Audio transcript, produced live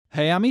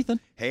Hey, I'm Ethan.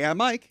 Hey, I'm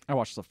Mike. I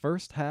watched the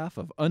first half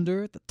of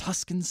Under the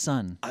Tuscan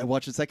Sun. I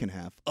watched the second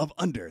half of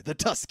Under the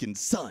Tuscan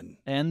Sun.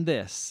 And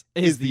this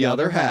is the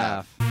other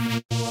half.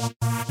 I'll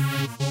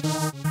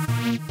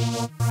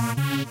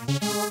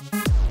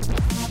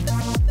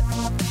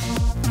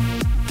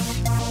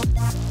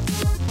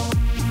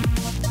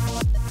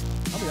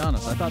be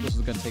honest, I thought this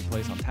was going to take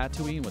place on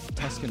Tatooine with the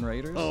Tuscan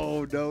Raiders.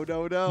 Oh,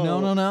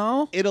 no.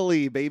 No.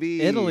 Italy,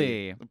 baby.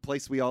 Italy. The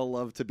place we all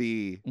love to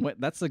be.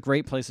 That's a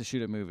great place to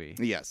shoot a movie.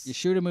 Yes. You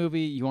shoot a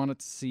movie, you want it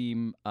to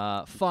seem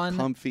fun.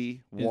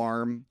 Comfy,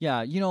 warm.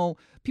 Yeah, you know,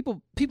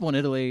 people in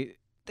Italy,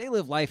 they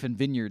live life in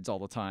vineyards all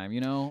the time, you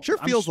know? Sure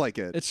feels like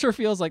it. It sure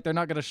feels like they're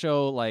not going to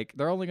show,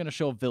 they're only going to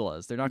show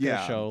villas. They're not going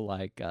to show,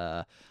 I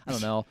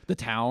don't know, the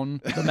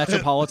town, the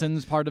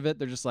metropolitans part of it.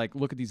 They're just like,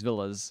 look at these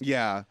villas.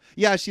 Yeah.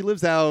 Yeah, she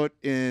lives out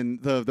in,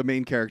 the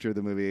main character of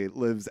the movie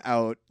lives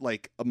out,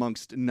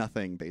 amongst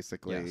nothing,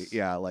 basically. Yes.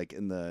 Yeah,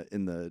 in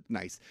the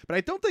nice. But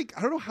I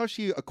don't know how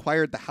she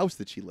acquired the house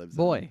that she lives in.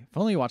 Boy, if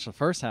only you watched the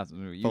first half of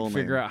the movie, you'd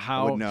figure out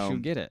how she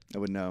would get it. I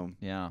would know.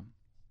 Yeah.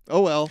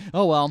 Oh well.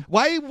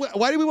 Why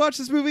did we watch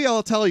this movie?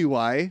 I'll tell you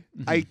why.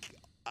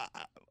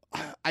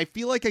 Mm-hmm. I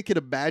feel like I could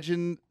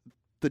imagine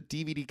the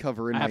DVD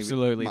cover in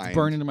Absolutely. my mind. It's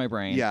burned into my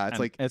brain. Yeah,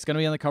 it's going to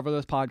be on the cover of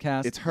this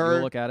podcast. It's her.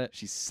 You'll look at it.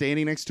 She's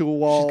standing next to a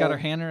wall. She's got her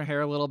hand in her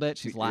hair a little bit.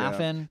 She's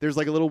laughing. Yeah. There's a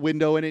little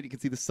window in it. You can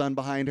see the sun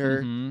behind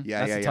her. Mm-hmm.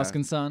 That's the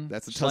Tuscan Sun.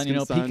 That's the Just Tuscan letting you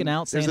know, Sun. peeking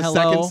out, saying There's a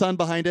hello. second sun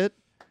behind it.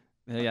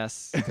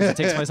 Yes, because it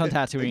takes place on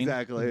Tatooine.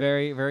 Exactly.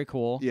 Very, very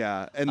cool.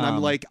 Yeah, and I'm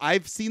like,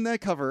 I've seen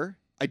that cover.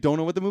 I don't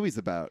know what the movie's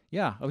about.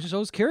 Yeah, I was just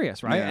always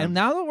curious, right? Yeah. And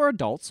now that we're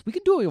adults, we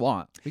can do what we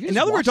want. And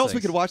now that we're adults, we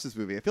could watch this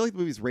movie. I feel like the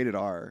movie's rated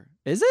R.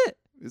 Is it?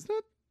 Isn't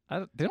it?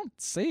 They don't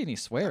say any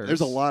swears.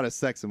 There's a lot of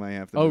sex in my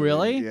half. Oh,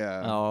 really?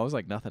 Yeah. Oh, I was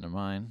like nothing in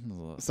mine.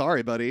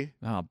 Sorry, buddy.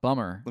 Oh,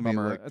 bummer.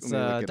 Bummer.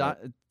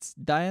 It's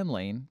Diane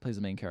Lane plays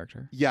the main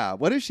character. Yeah.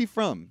 What is she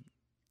from?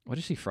 What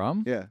is she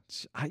from? Yeah.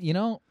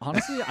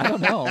 Honestly, I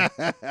don't know.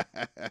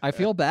 I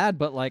feel bad,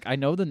 but I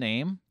know the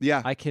name.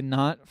 Yeah. I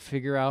cannot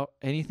figure out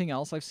anything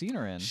else I've seen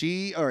her in.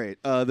 All right.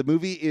 The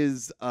movie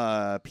is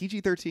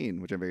PG-13,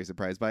 which I'm very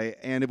surprised by,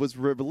 and it was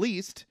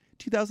released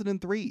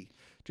 2003.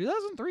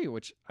 2003,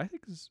 which I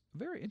think is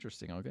very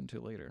interesting. I'll get into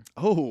it later.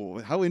 Oh,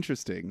 how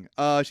interesting.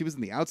 She was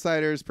in The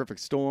Outsiders,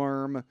 Perfect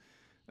Storm.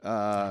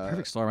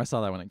 Perfect Storm. I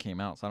saw that when it came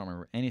out, so I don't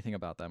remember anything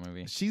about that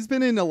movie. She's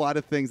been in a lot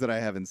of things that I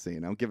haven't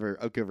seen. I'll give her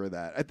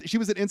that. She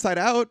was in Inside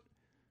Out.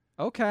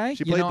 Okay,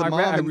 she played the mom.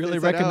 I really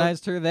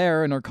recognized her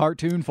there in her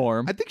cartoon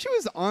form. I think she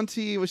was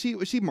Auntie. Was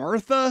she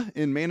Martha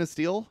in Man of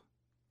Steel?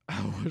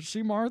 Oh, was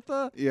she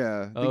Martha?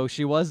 Yeah. Oh,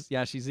 she was.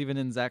 Yeah, she's even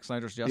in Zack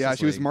Snyder's Justice League. Yeah,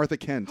 she was Martha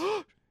Kent.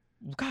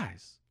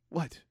 Guys,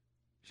 what?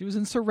 She was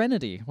in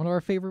Serenity, one of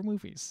our favorite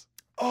movies.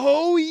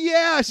 Oh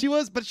yeah, she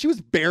was, but she was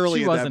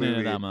barely in that movie. She wasn't in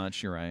it that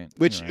much. You're right.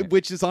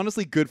 Which is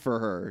honestly good for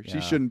her. Yeah.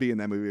 She shouldn't be in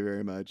that movie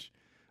very much.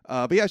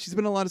 But yeah, she's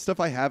been in a lot of stuff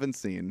I haven't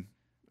seen.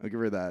 I'll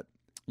give her that.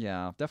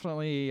 Yeah,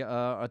 definitely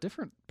a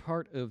different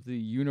part of the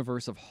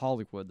universe of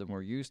Hollywood than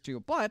we're used to.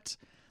 But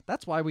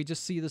that's why we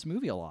just see this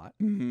movie a lot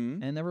and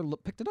never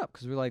picked it up,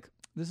 because we're like,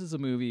 this is a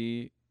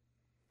movie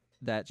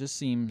that just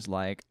seems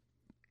like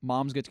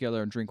moms get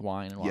together and drink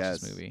wine and watch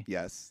this movie.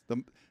 Yes.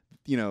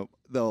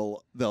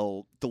 They'll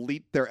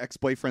delete their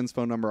ex-boyfriend's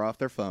phone number off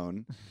their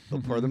phone.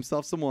 They'll pour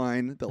themselves some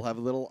wine. They'll have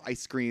a little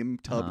ice cream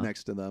tub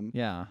next to them.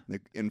 Yeah. They're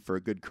in for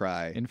a good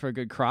cry. In for a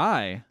good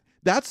cry.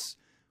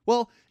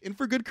 In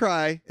for a good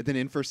cry, and then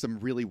in for some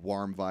really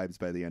warm vibes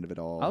by the end of it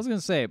all. I was going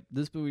to say,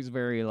 this movie's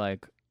very, I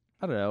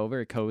don't know,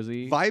 very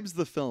cozy. Vibes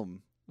the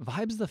film.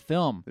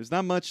 There's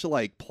not much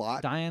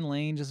plot. Diane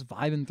Lane just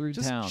vibing through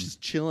town. Just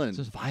chilling.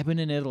 Just vibing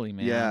in Italy,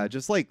 man. Yeah,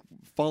 just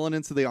falling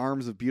into the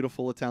arms of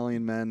beautiful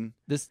Italian men.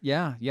 It's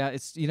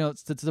it's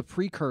the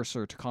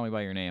precursor to Call Me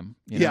by Your Name.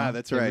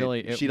 That's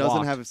right. She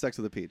doesn't have sex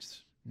with a peach.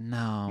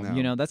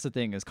 No. That's the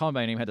thing, is Call Me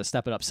by Your Name had to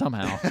step it up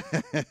somehow.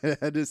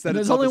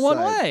 There's only one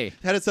way.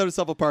 Had to set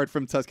itself apart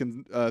from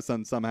Tuscan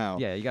Sun somehow.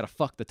 Yeah, you got to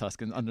fuck the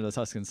Tuscan under the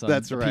Tuscan Sun.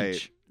 That's right.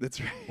 Peach. That's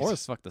right. Or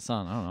just fuck the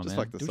sun. I don't know, just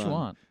man. Fuck the Do sun. what you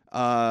want.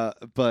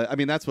 But I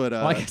mean, that's what.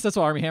 I guess that's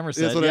what Armie Hammer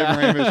said. That's what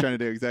Armie Hammer is trying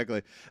to do,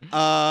 exactly.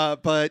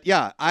 But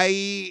yeah,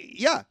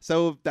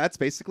 so that's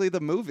basically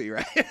the movie,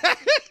 right?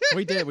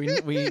 We did. We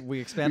expanded.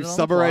 We on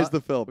summarized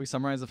the film. We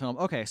summarized the film.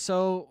 Okay,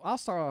 so I'll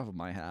start off with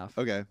my half.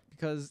 Okay.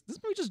 Because this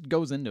movie just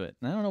goes into it,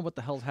 and I don't know what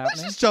the hell's happening.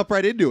 Let's just jump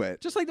right into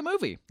it. Just like the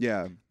movie.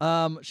 Yeah.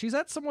 She's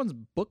at someone's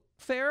book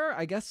fair.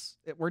 I guess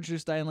we're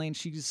introduced to Diane Lane.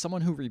 She's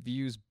someone who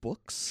reviews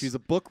books. She's a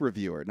book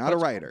reviewer, not a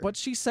writer. But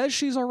she says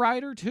she's a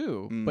writer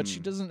too. But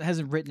she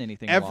hasn't written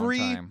anything in a long time.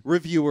 Every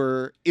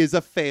reviewer is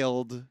a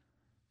failed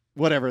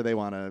whatever they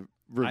want to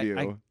review.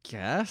 I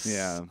guess.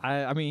 Yeah.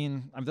 I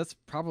mean, that's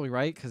probably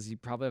right, because you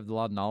probably have a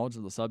lot of knowledge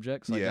of the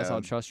subject, so I guess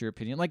I'll trust your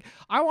opinion.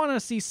 I want to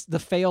see the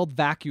failed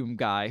vacuum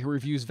guy who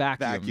reviews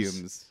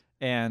vacuums.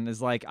 And is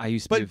like, I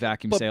used to be a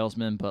vacuum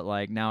salesman, but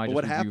now I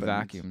just review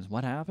vacuums.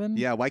 What happened?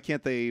 Yeah, why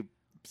can't they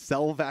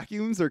sell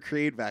vacuums or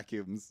create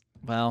vacuums?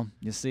 Well,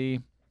 you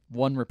see,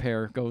 one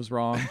repair goes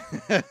wrong.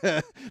 Then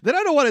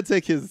I don't want to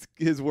take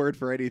his word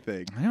for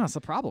anything. I know, that's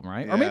the problem,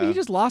 right? Yeah. Or maybe he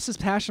just lost his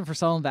passion for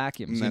selling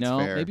vacuums, you That's know?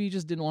 fair. Maybe he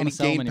just didn't want And to he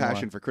sell them gained anymore.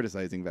 passion for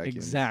criticizing vacuums.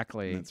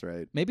 Exactly. That's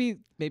right. Maybe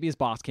his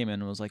boss came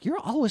in and was like, "You're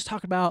always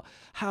talking about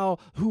how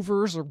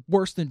Hoovers are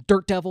worse than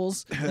dirt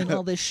devils and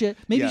all this shit.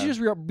 Maybe Yeah. you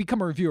should just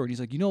become a reviewer." And he's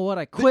like, "You know what?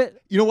 I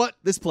quit." You know what?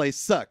 This place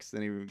sucks.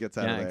 And he gets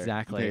out Yeah, of there.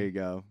 exactly. There you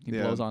go. He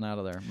blows on out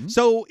of there. Mhm.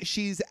 So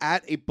she's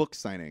at a book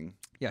signing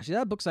Yeah, she's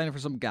at a book signing for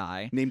some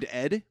guy. named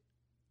Ed.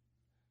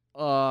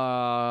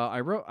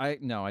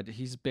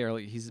 He's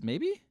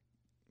maybe.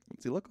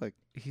 What's he look like?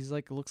 He's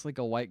like looks like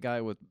a white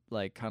guy with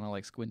like kind of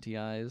like squinty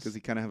eyes. Does he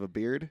kind of have a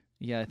beard?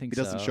 Yeah, I think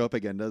He doesn't so. show up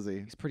again, does he?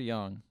 He's pretty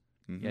young.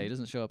 Mhm. Yeah, he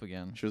doesn't show up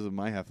again. Shows up in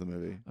my half the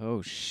movie.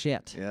 Oh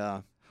shit.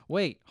 Yeah.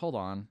 Wait, hold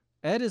on.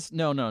 Ed is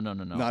no.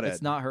 Not It's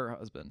Ed. not her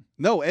husband.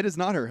 No, Ed is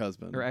not her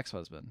husband. Her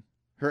ex-husband.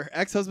 Her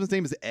ex-husband's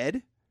name is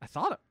Ed? I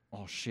thought it.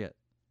 Oh shit.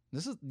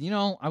 This is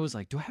I was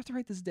like, do I have to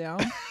write this down?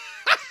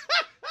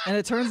 And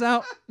it turns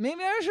out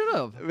maybe I should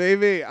have.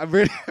 Maybe. I'm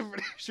pretty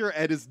sure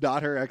Ed is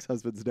not her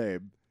ex-husband's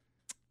name.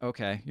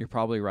 Okay, you're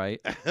probably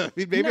right. I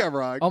mean, maybe I'm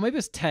wrong. Oh, maybe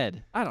it's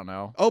Ted. I don't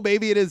know. Oh,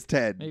 maybe it is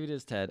Ted. Maybe it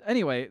is Ted.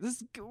 Anyway,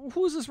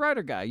 who's this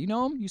writer guy? You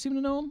know him? You seem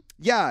to know him?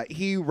 Yeah,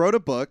 he wrote a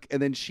book and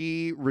then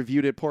she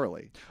reviewed it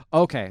poorly.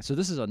 Okay, so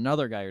this is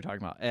another guy you're talking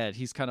about. Ed.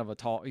 He's kind of a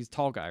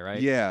tall guy,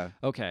 right? Yeah.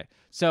 Okay.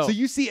 So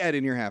you see Ed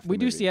in your half. we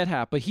do see Ed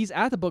half, but he's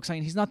at the book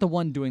signing. He's not the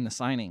one doing the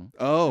signing.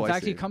 Oh, in fact,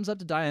 I see. he comes up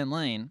to Diane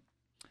Lane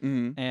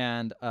Mhm.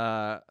 and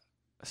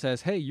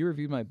says, "Hey, you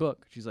reviewed my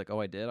book." She's like, "Oh,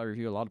 I did. I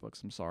review a lot of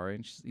books. I'm sorry."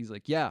 And he's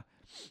like, "Yeah,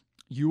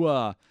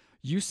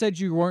 you said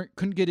you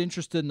couldn't get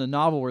interested in the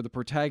novel where the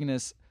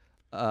protagonist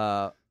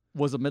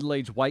was a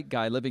middle-aged white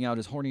guy living out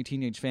his horny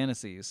teenage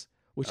fantasies,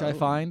 which I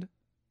find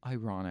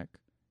ironic."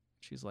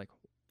 She's like,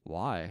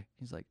 "Why?"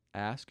 He's like,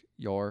 "Ask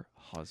your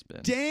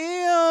husband."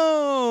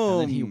 Damn.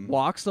 And then he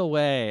walks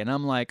away, and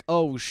I'm like,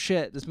 "Oh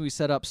shit! This movie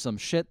set up some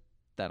shit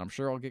that I'm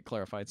sure I'll get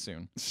clarified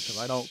soon because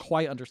I don't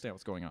quite understand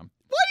what's going on."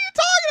 What are you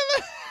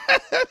talking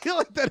about? I feel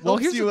like that Well,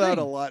 helps here's you the out thing.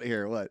 a lot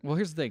here. What? Well,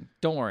 here's the thing.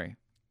 Don't worry.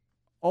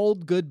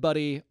 Old good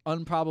buddy,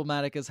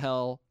 unproblematic as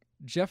hell,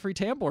 Jeffrey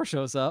Tambor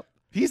shows up.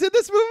 He's in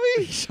this He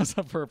movie? shows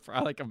up for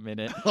like a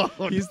minute.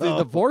 Oh, He's no.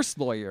 the divorce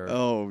lawyer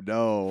Oh,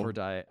 no. for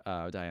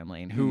Diane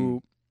Lane,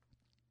 who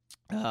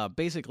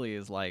basically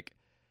is like,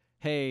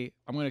 "Hey,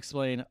 I'm going to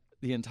explain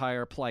the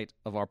entire plight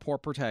of our poor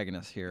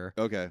protagonist here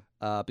Okay.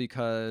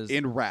 because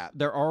In rap.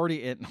 they're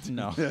already in."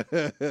 No,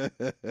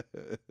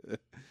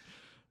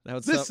 that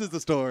would This is the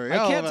story. I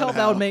all can't about tell if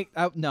that how- would make.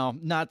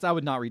 I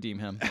would not redeem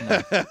him.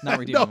 No, not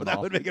redeem No, him at that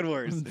all. would make it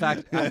worse. In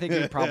fact, I think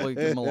he'd probably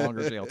give him a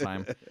longer jail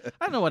time.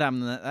 I don't know what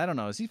happened. I don't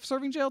know. Is he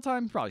serving jail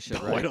time? Probably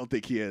should. No, Right? I don't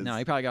think he is. No,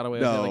 he probably got away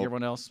with it No. like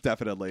everyone else.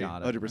 Definitely.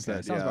 Got it. 100%.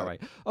 Okay, sounds yeah. about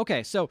right.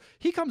 Okay, so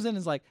he comes in and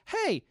is like,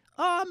 "Hey,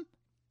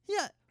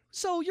 yeah,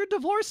 so you're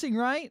divorcing,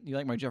 right?" You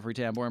like my Jeffrey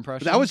Tambor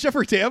impression? That was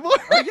Jeffrey Tambor?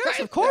 Oh, yes,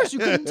 of course. You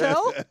couldn't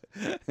tell.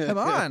 Come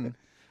on.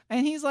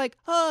 And he's like,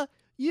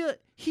 yeah,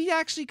 he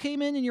actually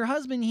came in and your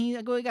husband, he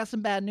got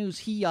some bad news.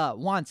 He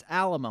wants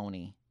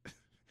alimony.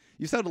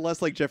 You sounded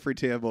less like Jeffrey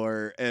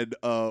Tambor and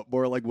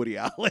more like Woody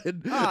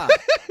Allen. Ah.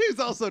 He's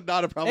also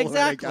not a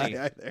problematic Exactly.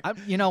 guy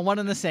either. One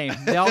and the same.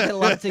 They all get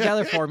lumped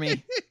together for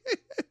me.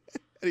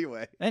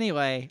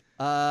 Anyway.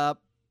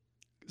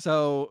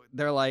 So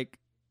they're like,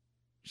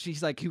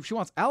 she's like, she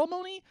wants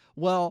alimony?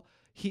 Well,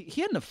 he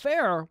had an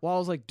affair while I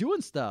was like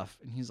doing stuff.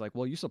 And he's like,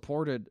 well, you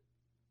supported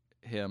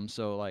him.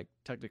 So like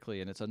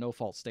technically, and it's a no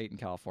fault state in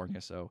California.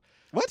 So,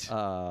 What?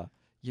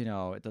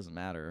 it doesn't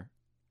matter,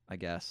 I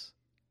guess.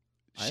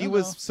 She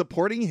was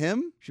supporting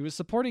him? She was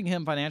supporting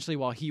him financially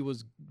while he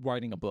was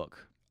writing a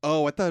book.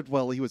 Oh, I thought,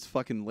 he was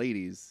fucking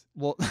ladies.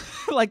 Well,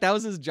 like that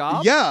was his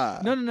job? Yeah.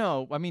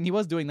 No. I mean, he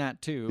was doing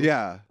that too.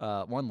 Yeah.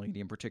 One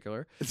lady in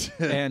particular.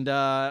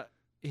 And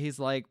he's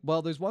like,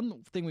 well, there's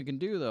one thing we can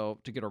do, though,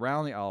 to get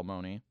around the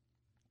alimony.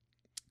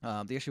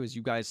 The issue is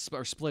you guys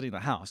are splitting the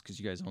house because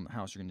you guys own the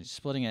house. You're going to be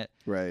splitting it.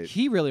 Right.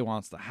 He really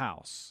wants the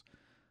house.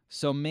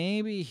 So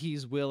maybe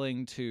he's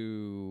willing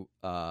to,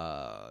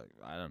 I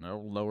don't know,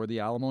 lower the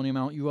alimony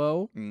amount you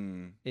owe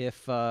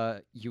if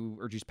you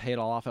or just pay it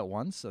all off at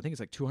once. I think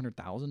it's like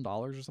 $200,000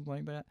 or something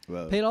like that.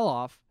 Whoa. Pay it all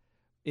off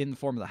in the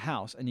form of the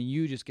house, and then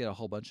you just get a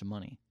whole bunch of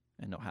money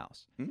and no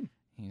house.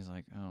 He's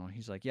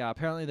like, yeah,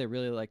 apparently they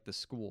really like the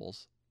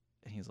schools.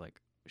 And she's like,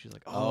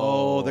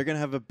 Oh, they're going to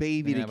have a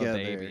baby they're gonna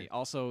together. have a baby.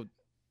 Also,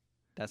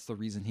 that's the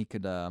reason he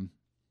could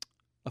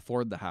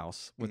afford the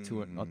house with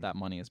that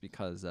money is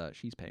because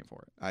she's paying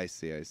for it. I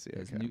see.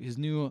 Okay. His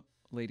new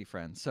lady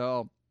friend.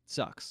 So,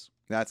 sucks.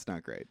 That's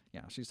not great.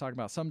 Yeah, she's talking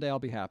about someday I'll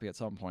be happy at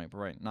some point,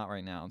 but not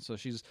right now. And so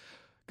she's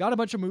got a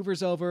bunch of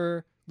movers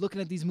over, looking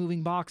at these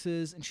moving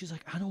boxes, and she's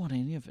like, I don't want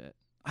any of it.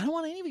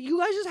 You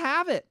guys just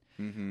have it.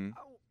 Mm-hmm.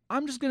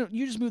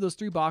 You just move those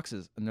 3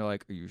 boxes. And they're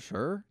like, are you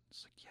sure?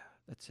 It's like, yeah,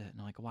 that's it. And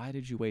I'm like, why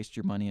did you waste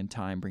your money and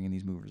time bringing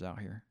these movers out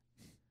here?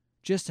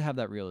 Just to have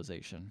that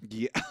realization.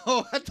 Yeah.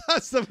 Oh, I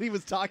thought somebody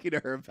was talking to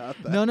her about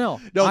that. No. No,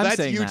 I'm that's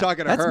saying you that.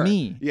 talking to that's her. That's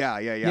me. Yeah.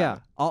 Yeah.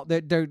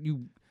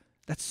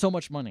 That's so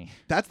much money.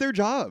 That's their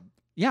job.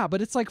 Yeah,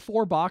 but it's like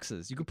 4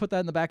 boxes. You could put that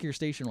in the back of your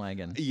station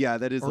wagon. Yeah,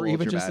 that is or a little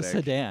even dramatic. just a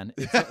sedan.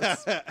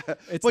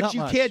 It's but not you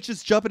much. can't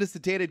just jump in a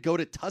sedan and go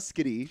to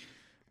Tuscany.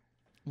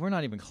 We're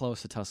not even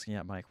close to Tuscany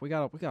yet, Mike. We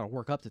gotta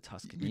work up to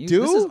Tuscany. You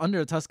do? This is under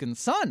the Tuscan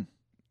Sun.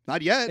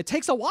 Not yet. It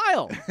takes a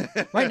while.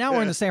 Right now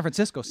we're in the San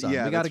Francisco Sun.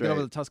 Yeah, We got to that's get over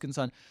right. the Tuscan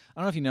Sun. I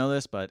don't know if you know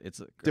this, but it's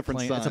a Different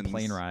plane. It's a suns.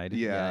 plane ride.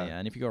 Yeah.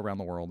 And if you go around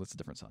the world, it's a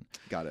different sun.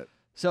 Got it.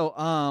 So,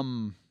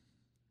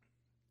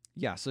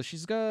 yeah. So she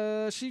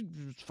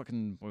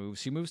fucking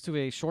moves. She moves to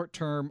a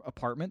short-term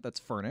apartment that's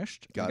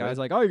furnished. Got the guy's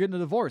it. like, "Oh, you're getting a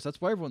divorce. That's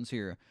why everyone's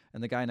here."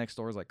 And the guy next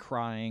door is like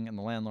crying, and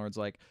the landlord's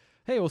like,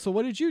 "Hey, well, so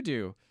what did you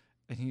do?"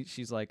 And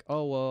she's like,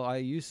 "Oh, well, I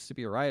used to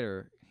be a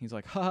writer." He's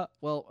like, "Haha,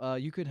 well,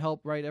 you could help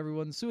write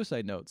everyone's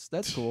suicide notes.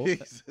 That's cool."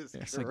 Jesus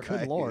It's Christ. like,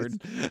 good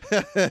Lord.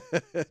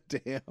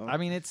 Damn. I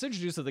mean, it's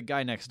introduced that the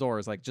guy next door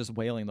is like just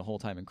wailing the whole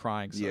time and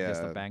crying, so he has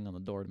to Yeah. bang on the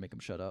door to make him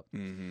shut up.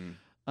 Mm-hmm.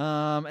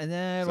 And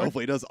then So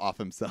hopefully he does off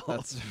himself.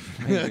 that's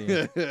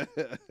maybe.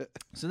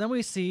 So then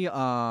we see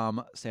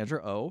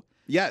Sandra Oh.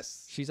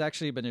 Yes. She's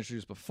actually been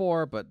introduced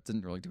before, but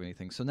didn't really do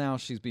anything. So now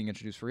she's being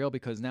introduced for real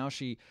because now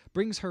she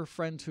brings her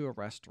friend to a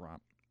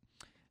restaurant,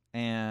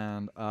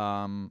 and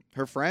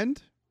Her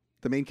friend?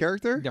 The main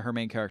character? yeah, her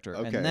main character,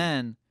 Okay. and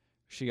then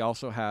she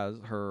also has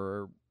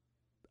her,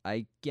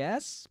 I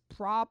guess,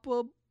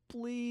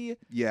 probably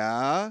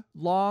Yeah.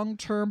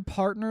 long-term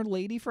partner,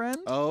 lady friend,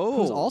 Oh.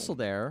 who's also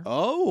there.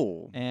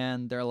 Oh.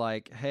 And they're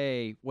like,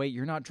 "Hey, wait,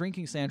 you're not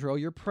drinking, Sandra. Oh,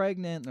 you're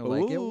pregnant." And they're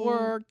like, "It Ooh.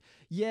 worked.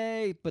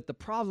 Yay." But the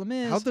problem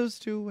is, How'd those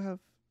two have?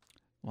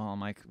 well,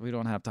 Mike, we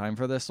don't have time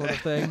for this sort of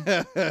thing.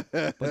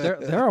 But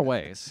there are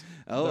ways.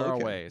 Oh, there okay. are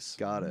ways.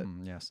 Got it.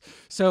 Yes.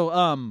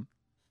 So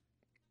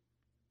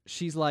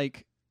she's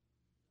like,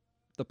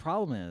 the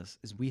problem is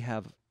we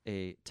have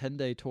a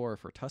 10-day tour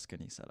for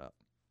Tuscany set up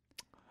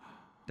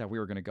that we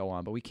were going to go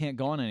on, but we can't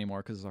go on anymore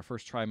because it's our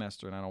first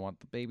trimester, and I don't want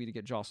the baby to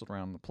get jostled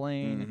around the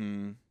plane.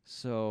 Mm-hmm.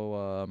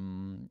 So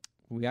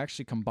we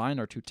actually combined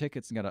our 2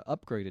 tickets and got an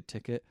upgraded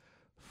ticket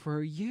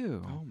for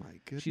you. Oh my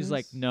goodness. She's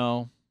like,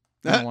 "No,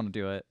 I don't want to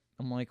do it."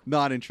 I'm like,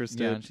 not interested.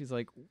 "Yeah," and she's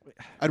like,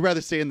 I'd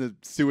rather stay in the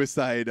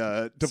suicide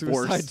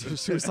divorce.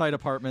 suicide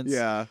apartments.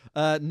 Yeah.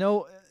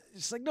 No,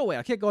 she's like, "No way,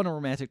 I can't go on a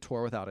romantic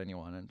tour without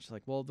anyone." And she's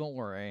like, "Well, don't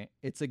worry,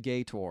 it's a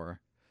gay tour,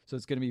 so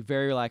it's gonna be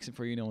very relaxing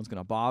for you. No one's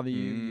gonna bother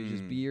you. You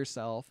just be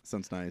yourself."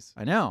 Sounds nice.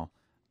 I know.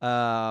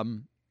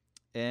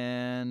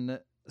 And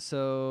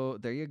so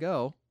there you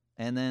go.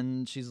 And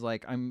then she's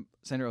like,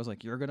 Sandra was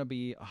like, "You're gonna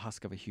be a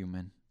husk of a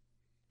human,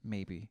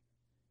 maybe.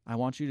 I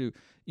want you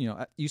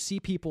to, you see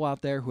people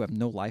out there who have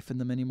no life in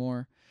them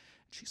anymore."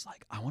 She's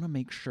like, "I want to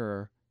make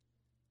sure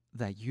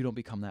that you don't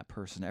become that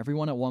person.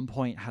 Everyone at one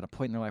point had a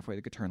point in their life where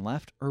they could turn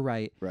left or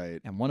right. Right.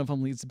 And one of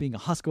them leads to being a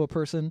husk of a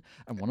person,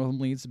 and one of them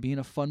leads to being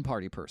a fun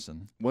party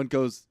person." One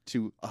goes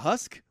to a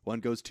husk. One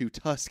goes to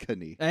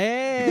Tuscany.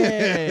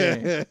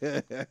 Hey!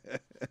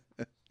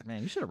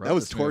 Man, you should have wrote That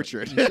was this movie.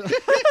 tortured.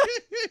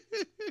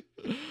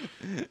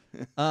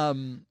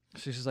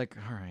 She's just like,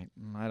 "All right,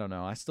 I don't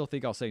know. I still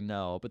think I'll say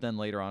no." But then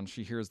later on,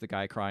 she hears the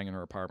guy crying in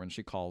her apartment.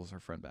 She calls her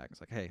friend back. It's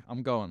like, "Hey,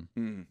 I'm going."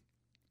 Mm.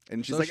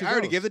 And she's So like, she "I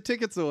already goes. gave the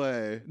tickets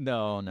away."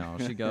 No,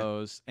 she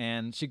goes.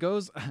 And she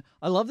goes,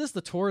 I love this.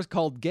 The tour is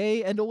called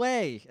Gay and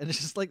Away. And it's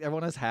just like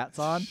everyone has hats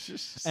on.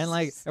 And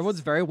like everyone's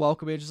very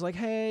welcoming. Just like,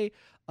 "Hey,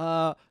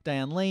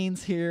 Diane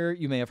Lane's here.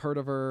 You may have heard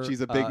of her. She's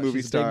a big movie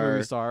she's a big star."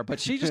 movie star. But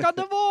she just got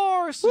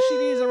divorced. So she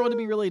needs everyone to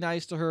be really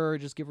nice to her,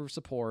 just give her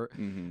support. Mhm.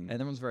 And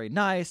everyone's very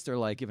nice. They're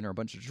like giving her a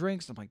bunch of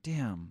drinks. I'm like,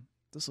 damn,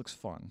 this looks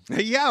fun.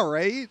 Yeah,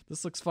 right?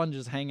 This looks fun.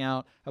 Just hang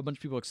out, have a bunch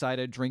of people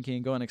excited,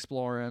 drinking, go and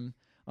exploring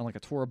on like a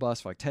tour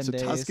bus for like 10 So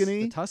days.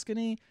 Tuscany? The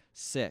Tuscany,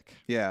 sick.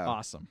 Yeah.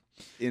 Awesome.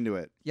 Into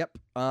it. Yep.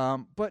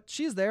 But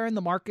she's there in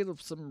the market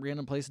of some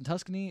random place in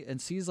Tuscany and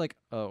sees like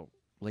a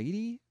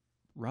lady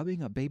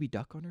rubbing a baby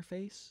duck on her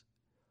face.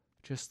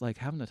 Just like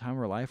having the time of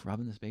her life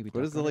rubbing this baby duck.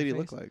 What does the on her lady face.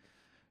 look like?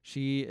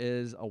 She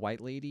is a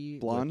white lady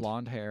Blonde? with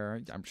blonde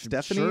hair. I'm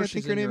Stephanie, sure I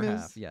she's think her in your name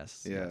is? half.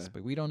 Yes, Yeah. yes,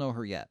 but we don't know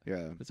her yet.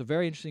 Yeah. It's a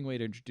very interesting way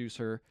to introduce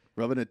her.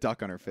 Rubbing a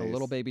duck on her face. A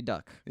little baby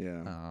duck.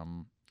 Yeah.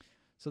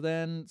 So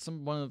then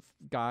one of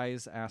the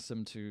guys asked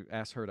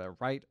her to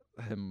write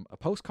him a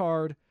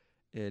postcard,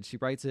 and she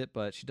writes it,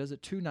 but she does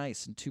it too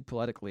nice and too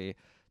poetically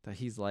that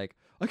he's like,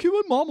 "I can't,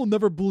 my mom will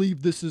never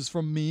believe this is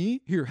from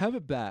me. Here, have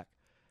it back."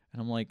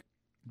 And I'm like,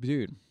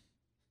 dude,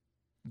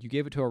 you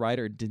gave it to a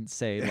writer and didn't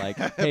say like,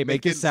 "Hey,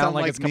 make it sound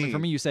like it's coming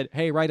from me." You said,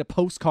 "Hey, write a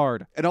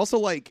postcard." And also,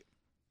 like,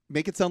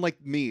 make it sound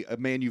like me, a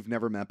man you've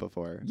never met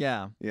before.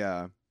 Yeah.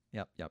 Yeah.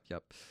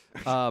 Yep.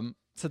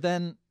 So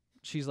then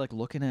she's like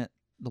looking at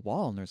the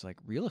wall and there's like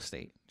real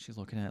estate. She's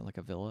looking at like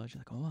a villa. She's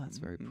like, "Oh, that's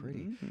very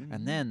pretty." Mm-hmm.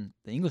 And then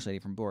the English lady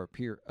from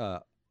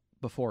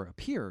before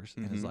appears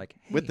and is like,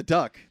 "Hey, with the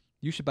duck.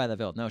 you should buy that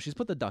villa." No, she's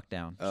put the duck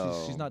down.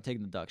 Oh. She's not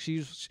taking the duck.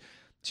 She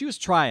was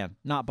trying,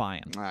 not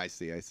buying. I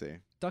see.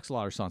 ducks a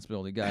lot of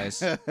responsibility,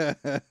 guys.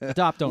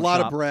 Adopt, don't A lot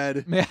shop. of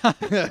bread. Yeah.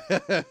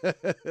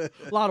 A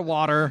lot of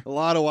water. A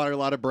lot of water, a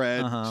lot of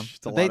bread.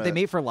 It's a They lot of-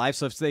 mate for life,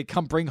 so if they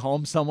come bring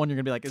home someone, you're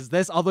gonna be like, is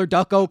this other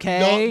duck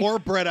okay? No, more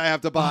bread I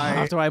have to buy. I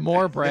have to buy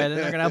more bread, and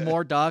they're gonna have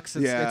more ducks.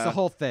 It's the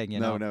whole thing, you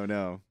know.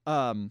 No.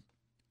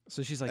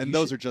 So she's like, And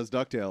those are just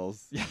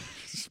DuckTales. yeah,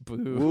 Boo.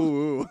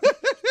 Ooh.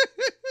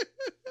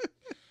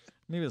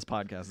 Maybe this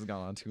podcast has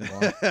gone on too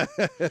long.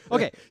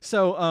 Okay,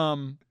 so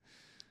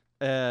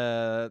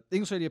the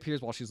English lady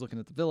appears while she's looking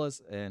at the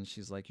villas, and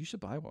she's like, "You should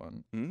buy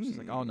one." She's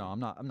like, "Oh no, I'm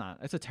not.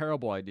 It's a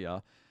terrible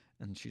idea."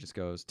 And she just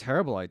goes,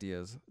 "Terrible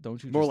ideas?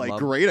 Don't you More just like love?"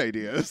 great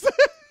ideas.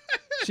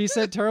 She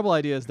said, "Terrible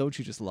ideas. Don't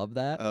you just love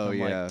that?" Oh, I'm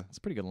yeah. like, that's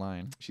a pretty good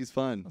line. She's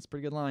fun. That's a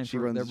pretty good line. She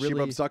They're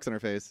rubs ducks on her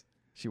face.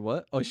 She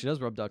what? Oh, she does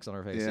rub ducks on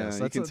her face. Yeah, Yes, you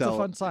that's can a tell.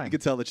 fun sign. You can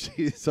tell that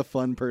she's a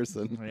fun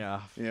person. Yeah,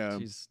 Yeah.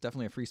 She's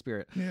definitely a free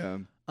spirit. Yeah.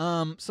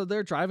 So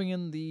they're driving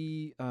in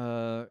the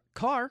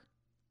car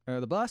or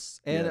the bus,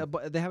 and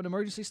they have an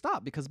emergency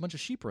stop because a bunch of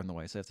sheep are in the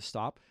way. So they have to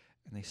stop,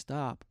 and they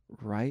stop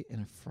right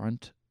in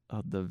front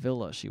of the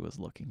villa she was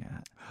looking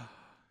at.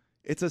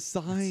 It's a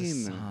sign.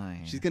 It's a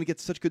sign. She's gonna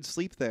get such good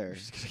sleep there.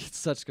 She's gonna get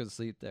such good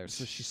sleep there.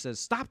 So she says,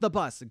 "Stop the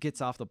bus!" It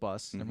gets off the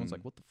bus, and everyone's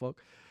like, "What the fuck?"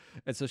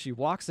 And so she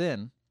walks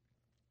in,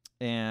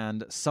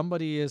 and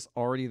somebody is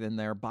already in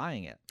there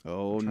buying it.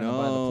 Oh trying no! to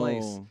buy the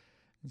place.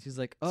 And she's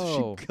like, So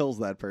 "Oh, she kills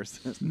that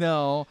person.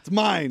 no, It's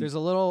mine. there's a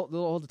little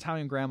old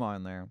Italian grandma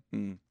in there."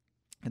 Mm.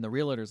 And the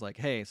realtor's like,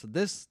 "Hey, so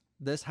this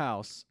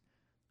house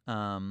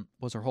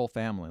was her whole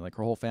family. Like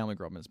her whole family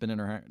grew up in it. It's been in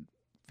her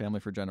family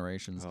for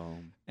generations. Oh.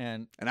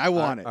 And I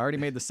want I it. already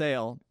made the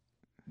sale.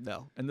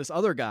 No. And this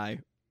other guy,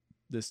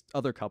 this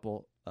other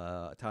couple,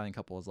 Italian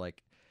couple is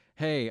like,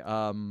 "Hey,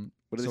 What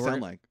do they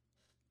sound like?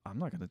 I'm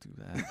not going to do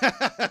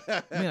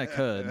that." I mean, I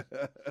could.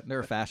 They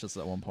were fascists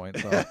at one point.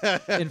 So,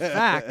 in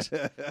fact,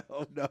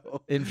 oh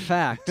no.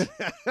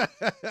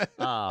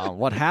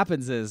 What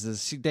happens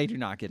is they do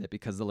not get it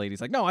because the lady's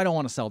like, "No, I don't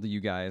want to sell to you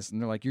guys."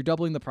 And they're like, "You're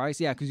doubling the price?"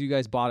 "Yeah, because you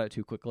guys bought it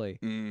too quickly.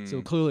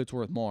 So clearly it's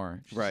worth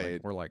more." She's Right.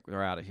 like, we're like,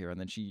 they're out of here. And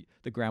then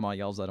the grandma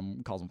yells at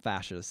him, calls him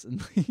fascist,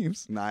 and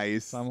leaves.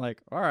 Nice. So I'm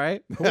like, all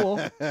right, cool.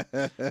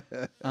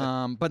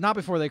 But not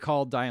before they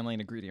call Diane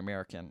Lane a greedy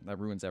American. That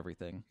ruins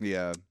everything.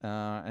 Yeah.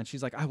 And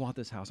she's like, "I want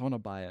this house. I want to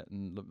buy it."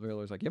 And the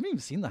realtor's like, "You haven't even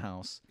seen the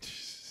house."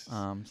 It's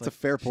a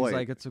fair point. She's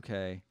like, "It's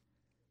okay."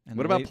 And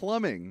What the about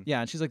plumbing?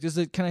 Yeah, and she's like, do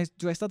I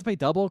still have to pay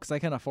double because I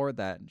can't afford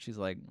that? And she's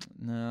like,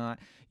 "No,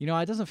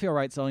 it doesn't feel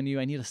right selling to you.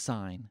 I need a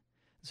sign."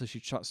 So she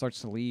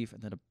starts to leave,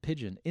 and then a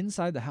pigeon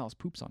inside the house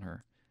poops on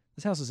her.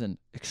 This house is in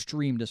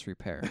extreme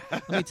disrepair.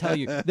 Let me tell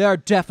you, there are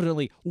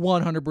definitely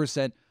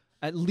 100%,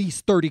 at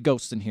least 30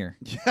 ghosts in here.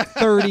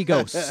 30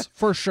 ghosts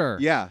for sure.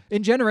 Yeah.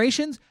 In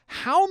generations,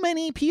 how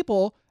many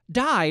people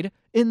died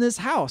in this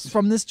house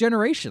from this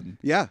generation?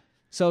 Yeah.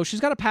 So she's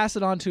got to pass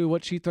it on to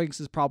what she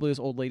thinks is probably this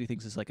old lady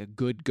thinks is like a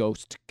good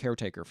ghost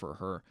caretaker for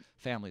her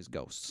family's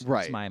ghosts.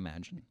 Right. That's my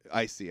imagining.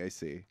 I see.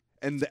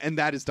 And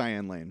that is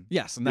Diane Lane.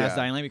 Yes, and that's Yeah.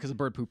 Diane Lane because a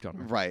bird pooped on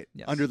her. Right.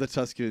 Yes. Under the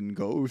Tuscan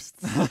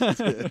ghosts.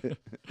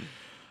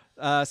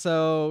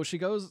 So she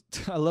goes,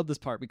 I love this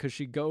part because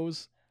she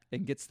goes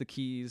and gets the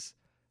keys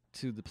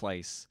to the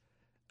place.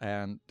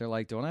 And they're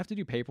like, "Don't I have to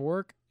do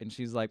paperwork?" And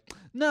she's like,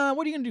 "Nah,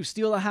 what are you going to do,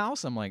 steal the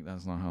house?" I'm like,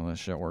 "That's not how this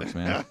shit works,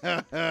 man.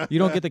 You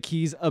don't get the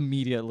keys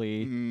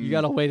immediately. You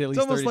got to wait at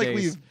least 30 days. It's almost like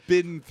we've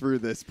been through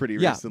this pretty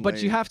recently.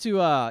 But you have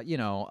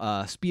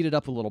to, speed it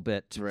up a little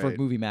bit for Right.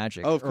 movie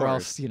magic. Oh, of or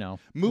course. else, Movie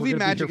we're gonna be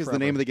magic here is the name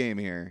forever. of the game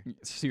here.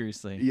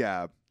 Seriously.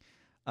 Yeah.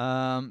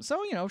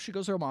 So, she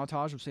goes through a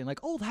montage of saying,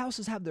 like, old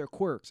houses have their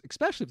quirks,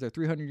 especially if they're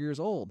 300 years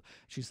old.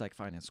 She's, like,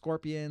 finding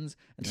scorpions,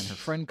 and then her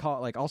friend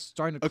all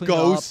starting to A clean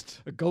ghost.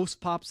 up. A ghost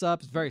pops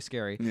up. It's very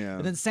scary. Yeah.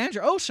 And then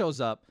Sandra Oh shows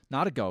up.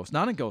 Not a ghost.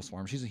 Not in ghost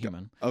form. She's a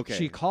human. Okay.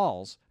 She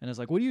calls and is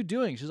like, "What are you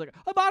doing?" She's like,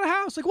 "I bought a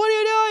house." Like, "What are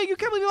you doing? You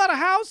can't believe you bought a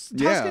house?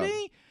 Yeah.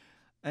 Tuscany?"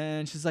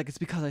 And she's like, "It's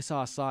because I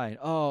saw a sign."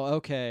 "Oh,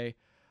 okay.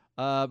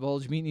 Well,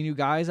 did you meet any new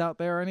guys out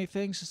there or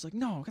anything?" She's like,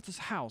 "No, I got this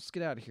house.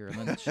 Get out of here."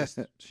 And then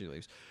she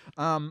leaves.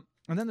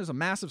 And then there's a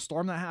massive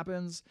storm that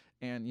happens,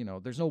 and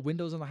there's no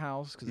windows in the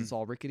house because it's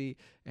all rickety.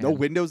 And, No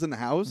windows in the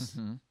house?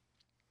 Mhm.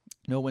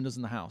 No windows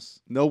in the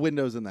house. No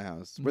windows in the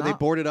house. Were they Not-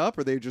 boarded up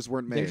or they just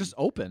weren't made? They're just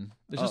open.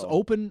 There's just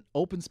Oh.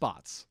 open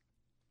spots.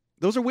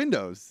 Those are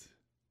windows.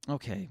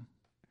 Okay,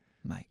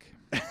 Mike.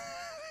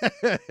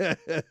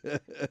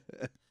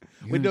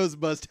 Windows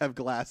must have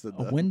glass in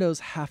them. Windows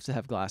have to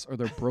have glass, or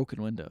they're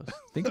broken windows.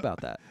 Think about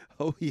that.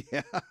 Oh,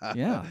 yeah.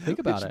 Yeah, think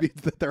about Which it.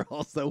 means that they're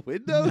also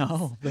windows?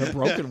 No, they're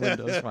broken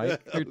windows,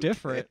 Mike. They're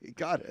different. Okay,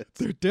 got it.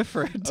 They're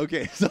different.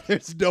 Okay, so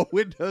there's no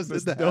windows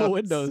There's in the no house.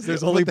 windows.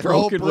 There's but only they're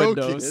all broken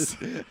broken. windows.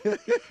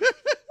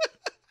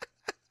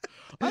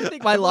 I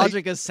think my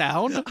logic is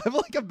sound. I'm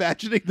like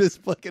imagining this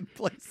fucking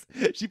place.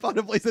 She found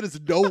a place that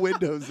has no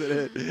windows in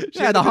it. She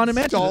Yeah, had the to haunted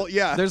install- mansion.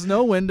 Yeah. There's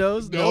no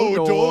windows, no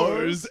no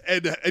doors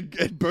and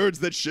birds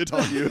that shit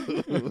on you.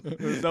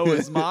 So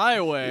it's my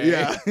way.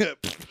 Yeah.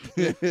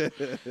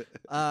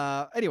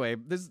 Anyway,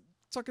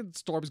 fucking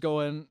storm's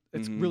going.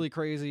 It's really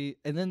crazy.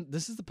 And then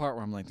this is the part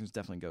where I'm like, there's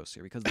definitely ghosts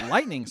here because the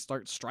lightning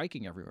starts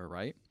striking everywhere,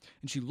 right?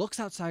 And she looks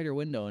outside her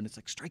window and it's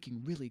like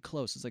striking really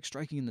close. It's like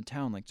striking in the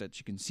town like that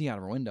she can see out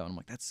of her window. And I'm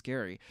like, that's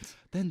scary.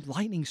 Then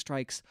lightning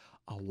strikes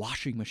a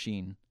washing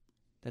machine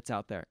that's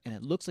out there, and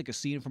it looks like a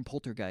scene from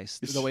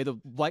Poltergeist. The way the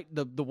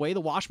way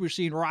the washing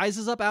machine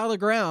rises up out of the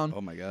ground.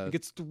 Oh my god! It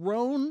gets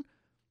thrown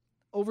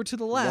over to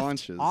the left,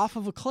 launches off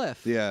of a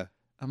cliff. Yeah.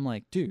 I'm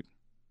like, dude,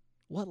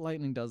 what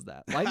lightning does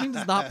that? Lightning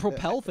does not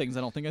propel things.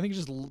 I don't think. I think it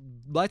just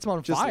lights them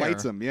on fire. Just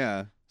lights them.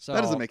 Yeah. So that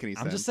doesn't make any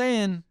sense. I'm just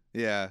saying.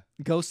 Yeah.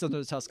 Ghosts under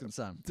the Tuscan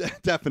Sun.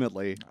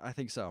 Definitely. I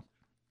think so.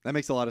 That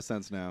makes a lot of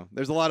sense now.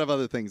 There's a lot of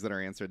other things that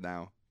are answered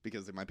now.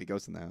 Because there might be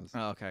ghosts in the house.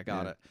 Oh, okay,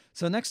 got it.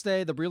 So next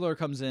day, the Brewer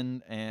comes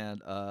in and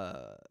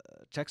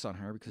checks on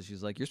her because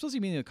she's like, "You're supposed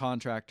to be meeting the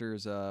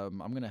contractors. I'm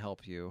going to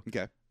help you."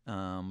 Okay.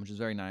 Which is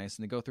very nice.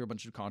 And they go through a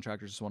bunch of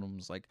contractors. One of them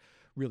is like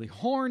really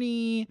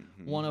horny.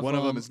 Mm-hmm. One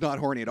of them is not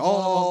horny at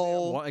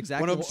all.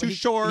 Exactly. One of them's too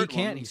short. He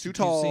can't. He's too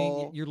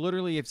tall. You're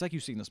literally. It's like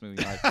you've seen this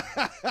movie.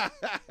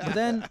 But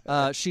then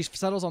she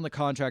settles on the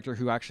contractor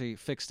who actually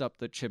fixed up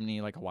the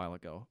chimney like a while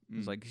ago.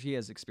 It's like she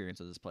has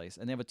experience at this place,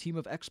 and they have a team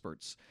of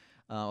experts.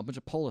 A bunch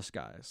of Polish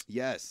guys.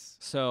 Yes.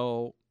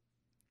 So,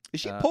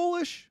 is she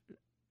Polish?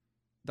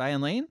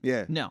 Diane Lane?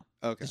 Yeah. No.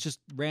 Okay. It's just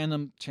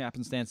random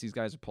happenstance. These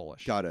guys are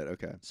Polish. Got it.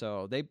 Okay.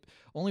 So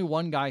only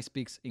one guy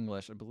speaks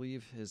English. I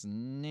believe his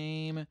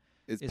name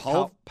is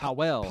Powell.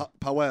 Powell.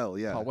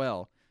 Yeah.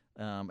 Powell.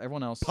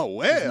 Everyone else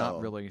Powell. does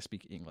not really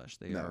speak English.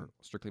 They are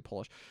strictly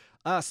Polish.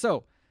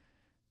 So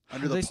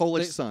under the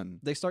Polish sun,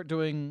 they start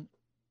doing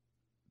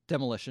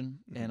demolition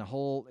and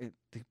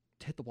they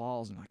hit the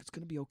walls and like it's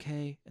gonna be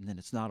okay, and then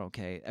it's not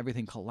okay.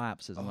 Everything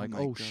collapses. I'm like,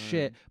 oh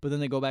shit! But then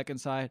they go back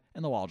inside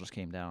and the wall just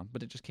came down.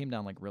 But it just came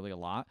down like really a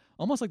lot,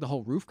 almost like the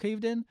whole roof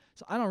caved in.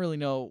 So I don't really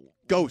know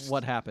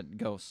what happened.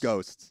 Ghosts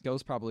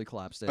probably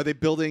collapsed it. Are they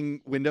building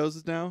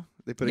windows now?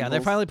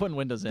 They're finally putting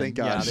windows in. Thank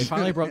God. Yeah, they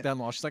finally broke down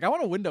the wall. She's like, I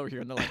want a window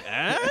here, and they're like,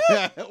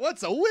 eh?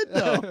 What's a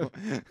window?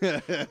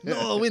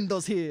 No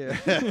windows here.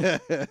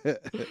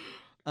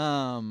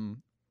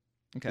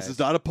 Okay. This is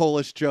not a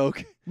Polish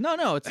joke.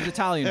 No, it's an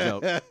Italian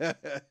joke.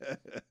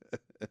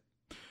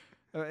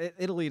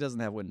 Italy doesn't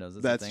have windows.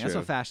 That's the thing. True. That's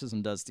what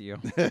fascism does to you.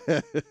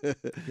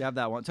 You have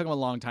that one. It took them a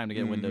long time to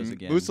get windows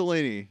again.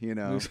 Mussolini, you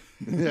know.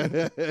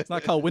 It's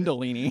not called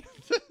Windowlini.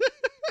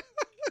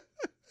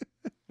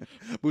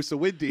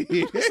 Mussolini.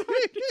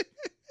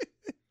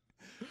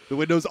 The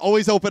window's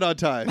always open on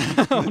time.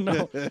 Oh,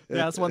 no. Yeah,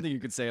 that's one thing you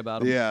could say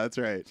about him. Yeah, that's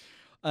right.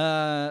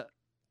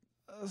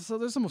 So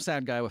there's some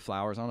sad guy with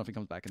flowers. I don't know if he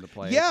comes back into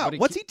play. Yeah,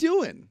 what's he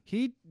doing?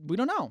 We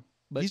don't know.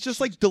 But he's just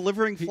like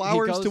delivering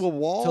flowers to a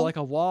wall? To like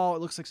a wall.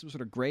 It looks like some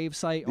sort of grave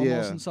site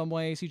almost in some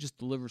ways. He just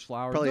delivers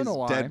flowers. Probably don't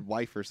know his why. dead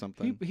wife or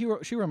something.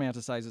 She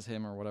romanticizes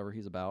him or whatever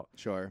he's about.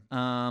 Sure.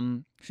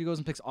 She goes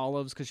and picks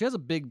olives because she has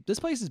this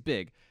place is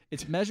big.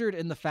 It's measured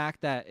in the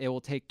fact that it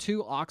will take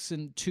 2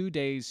 oxen 2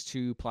 days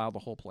to plow the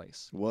whole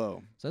place.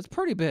 Whoa. So that's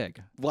pretty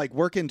big. Like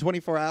working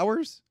 24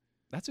 hours?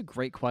 That's a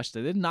great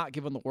question. They did not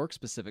give them the work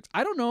specifics.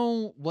 I don't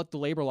know what the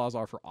labor laws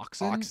are for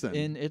oxen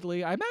in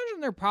Italy. I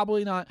imagine they're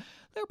probably not.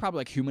 They're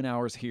probably like human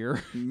hours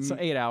here, so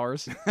 8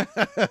 hours.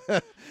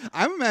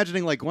 I'm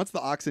imagining like once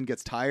the oxen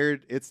gets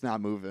tired, it's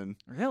not moving.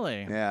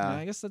 Really? Yeah.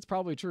 I guess that's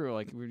probably true.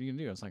 Like, what are you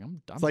gonna do? It's like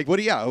It's like, what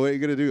are you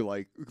gonna do?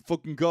 Like,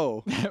 fucking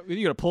go.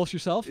 You gonna pulse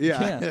yourself? Yeah.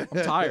 You can't.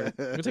 I'm tired.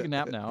 I'm gonna take a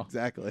nap now.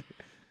 Exactly.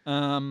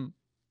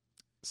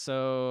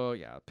 So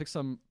yeah, pick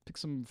some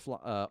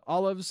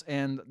olives,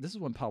 and this is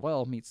when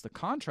Powell meets the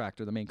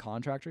contractor, the main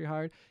contractor he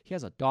hired. He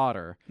has a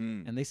daughter,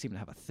 and they seem to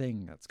have a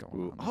thing that's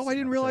going on. Oh, I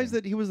didn't realize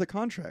that he was the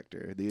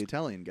contractor, the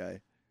Italian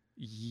guy.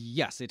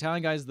 Yes, the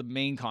Italian guy is the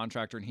main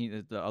contractor, and he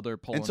the other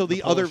Polish. And so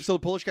the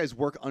Polish guys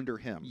work under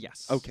him.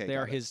 Yes. Okay. They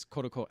are his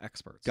quote unquote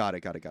experts. Got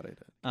it.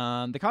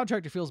 The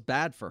contractor feels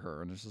bad for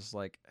her, and it's just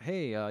like,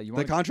 hey, you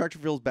want the contractor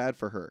feels bad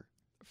for her.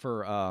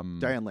 For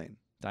Diane Lane.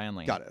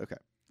 Got it. Okay.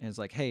 And it's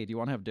like, hey, do you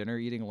want to have dinner?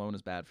 Eating alone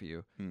is bad for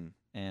you.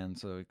 And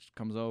so he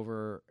comes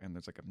over, and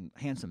there's like a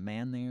handsome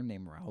man there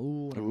named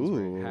Raul. And everyone's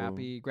very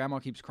happy. Grandma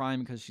keeps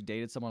crying because she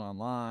dated someone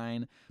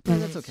online,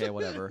 but that's okay,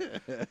 whatever.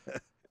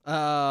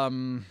 I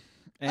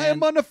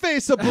am on the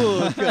Facebook.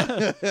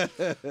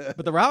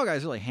 But the Raul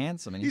guy's really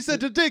handsome. And he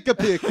said to take a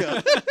pic.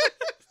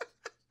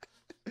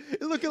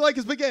 It's looking like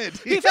a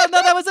spaghetti. He found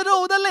out I was an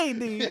older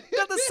lady.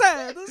 That's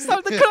sad. I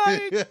started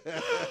crying.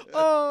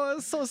 Oh,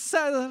 it's so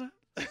sad.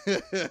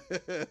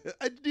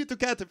 I need to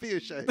catch a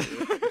fish. We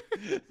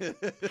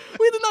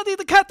do not need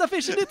to catch a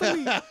fish in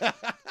Italy. In a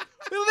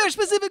very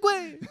specific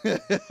way.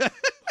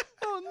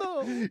 Oh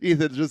no,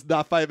 Ethan! Just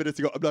not 5 minutes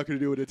ago, I'm not going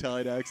to do an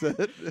Italian accent.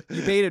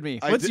 You baited me.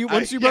 Once you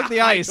broke the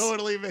ice. I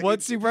totally made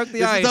Once you broke the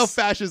this ice. This is how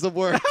fascism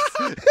works.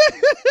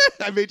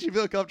 I made you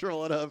feel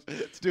comfortable enough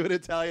to do an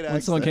Italian accent.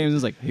 When someone came and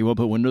was like, "Hey, you want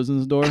to put windows in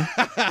this door? You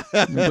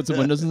put some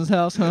windows in this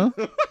house, huh?"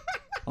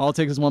 All it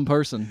takes is one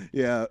person.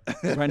 Yeah.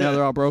 Right now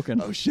they're all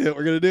broken. Oh shit,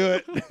 we're gonna do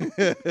it.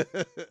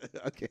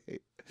 Okay.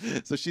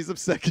 So she's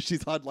upset because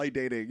she's online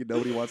dating and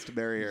nobody wants to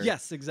marry her.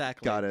 Yes,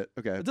 exactly. Got it.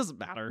 Okay. It doesn't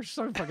matter. She's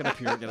not fucking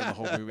appear again in the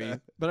whole movie.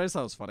 But I just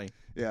thought it was funny.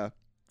 Yeah.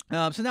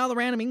 So now the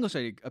random English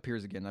lady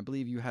appears again. I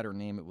believe you had her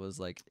name. It was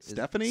like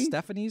Stephanie?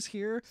 Stephanie's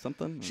here.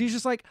 Something? She's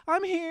just like,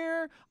 I'm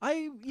here.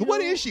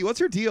 What is she? What's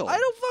her deal? I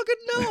don't fucking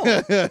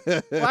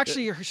know. Well,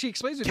 actually, she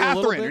explains it a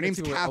little Catherine. bit. Her name's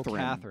into Catherine. Oh,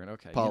 Catherine.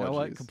 Okay. Apologies. You know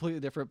what? Completely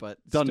different, but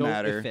Doesn't still,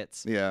 matter. it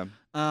fits. Yeah.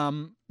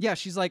 Yeah,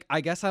 she's like,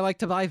 I guess I like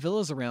to buy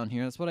villas around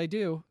here. That's what I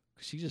do.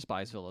 She just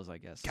buys villas, I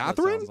guess.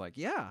 Catherine? Sounds like,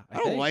 yeah. I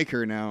don't like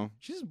her now.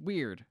 She's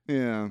weird.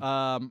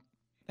 Yeah.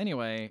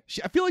 Anyway.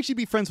 I feel like she'd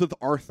be friends with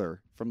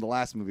Arthur from the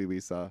last movie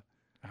we saw.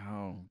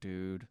 Oh,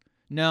 dude.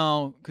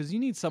 No, because you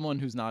need someone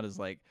who's not as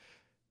like.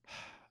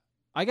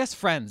 I guess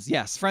friends.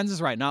 Yes, friends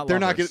is right. Not they're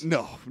lovers.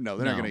 not gonna. No,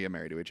 they're not gonna get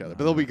married to each other.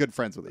 But they'll be good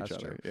friends with each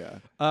other. True.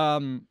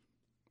 Yeah.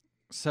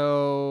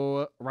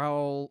 So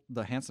Raul,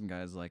 the handsome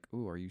guy, is like,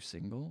 "Ooh, are you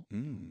single?"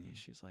 Mm.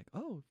 She's like,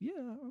 "Oh, yeah,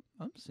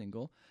 I'm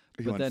single."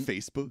 Are you on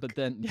Facebook? But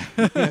then,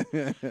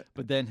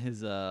 but then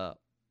his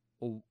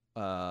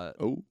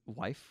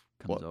wife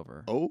comes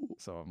over. Oh.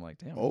 So I'm like,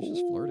 damn, she's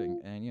just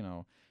flirting,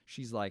 and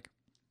she's like,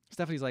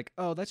 Stephanie's like,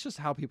 oh, that's just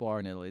how people are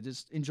in Italy.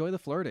 Just enjoy the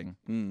flirting.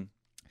 Mm.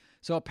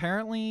 So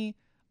apparently,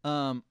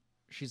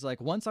 she's like,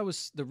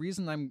 the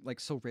reason I'm like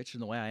so rich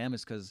in the way I am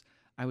is because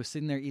I was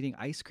sitting there eating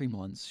ice cream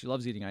once. She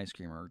loves eating ice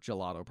cream or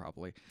gelato,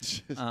 probably.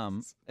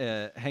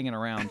 Hanging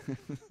around.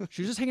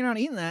 She was just hanging around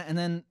eating that, and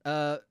then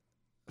the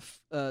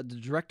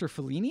director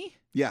Fellini,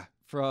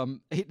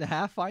 from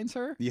 8.5 finds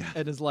her,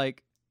 and is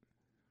like,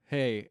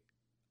 "Hey,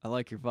 I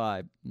like your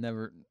vibe.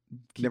 Never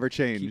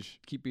change.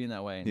 Keep being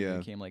that way." And it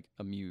became like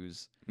a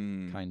muse,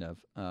 kind of.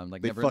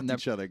 Like they never fucked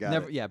each other.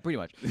 Got it. Yeah, pretty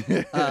much.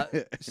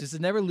 She says,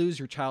 "Never lose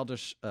your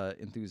childish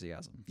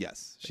enthusiasm."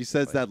 Yes, she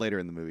says that later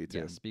in the movie too.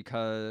 Yes,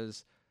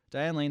 because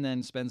Diane Lane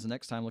then spends the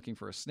next time looking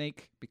for a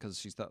snake because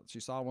she thought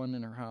she saw one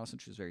in her house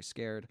and she was very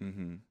scared.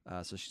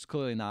 Mm-hmm. So she's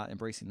clearly not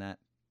embracing that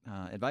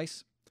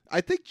advice. I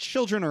think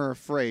children are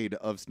afraid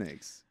of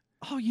snakes.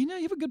 Oh, you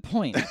have a good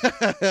point.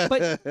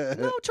 But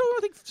no,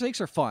 children think snakes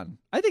are fun.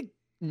 I think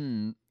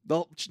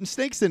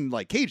snakes in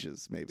like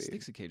cages, maybe.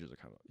 Snakes in cages are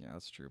kind of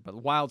that's true. But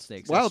wild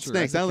snakes. Wild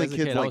snakes. I don't think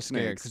kids like snakes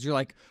snakes because you're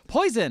like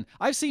poison.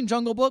 I've seen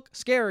Jungle Book.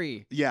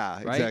 Scary.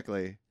 Yeah, right?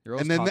 exactly.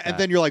 And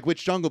then you're like,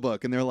 which Jungle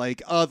Book? And they're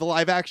like, the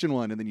live action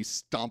one, and then you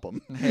stomp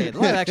them. Hey, the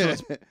live action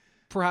was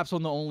perhaps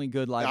one of the only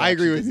good live action I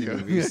agree with Disney you.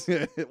 movies.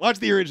 Watch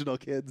the original,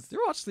 kids. Did you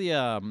ever watch the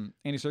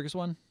Andy Serkis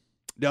one?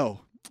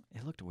 No.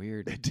 It looked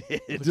weird. It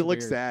did. It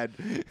looked sad.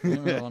 I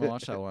don't really want to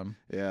watch that one.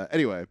 Yeah.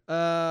 Anyway.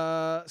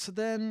 So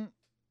then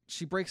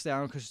she breaks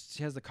down because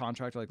she has the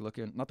contractor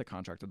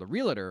the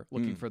realtor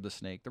looking for the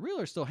snake. The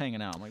realtor's still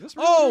hanging out. I'm like, this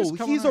realtor's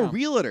coming he's around. a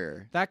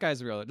realtor. That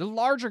guy's a realtor. The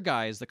larger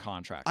guy is the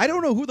contractor. I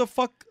don't know who the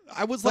fuck.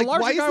 I was like,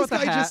 why is this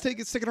guy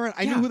just sticking around?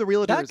 I knew who the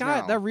realtor is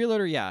now. That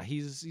realtor, yeah,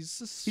 he's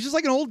just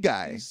like an old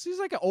guy. He's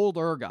like an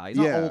older guy. He's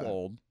not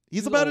old.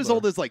 He's about as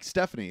old as like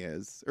Stephanie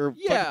is, or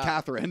fucking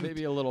Catherine.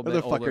 Maybe a little bit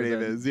older. Whatever her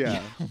name is,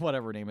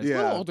 whatever her name is. Yeah. A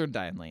little older than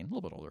Diane Lane. A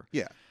little bit older.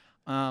 Yeah.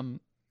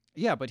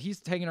 Yeah, but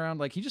he's hanging around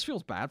like he just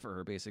feels bad for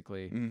her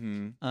basically.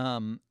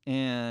 Mm-hmm.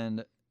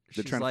 And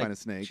they're trying to find a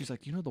snake. She's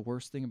like, the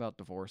worst thing about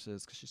divorce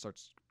is because she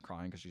starts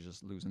crying because she's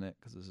just losing it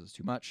because this is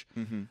too much.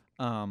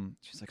 Mm-hmm.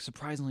 She's like,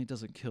 surprisingly, it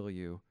doesn't kill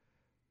you,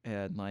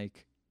 and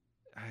like,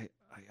 I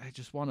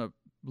just want to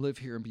live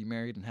here and be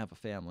married and have a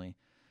family.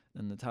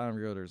 And the town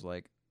realtor's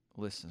like,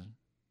 listen,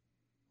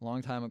 a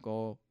long time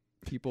ago,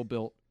 people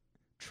built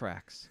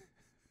tracks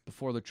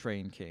before the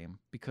train came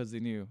because they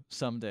knew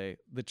someday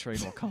the train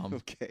will come.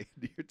 Okay,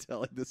 you're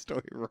telling the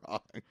story wrong.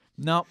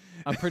 No,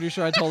 I'm pretty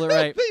sure I told it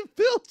right. They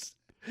built.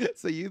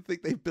 So you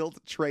think they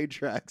built train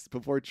tracks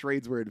before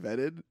trains were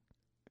invented?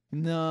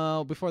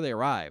 No, before they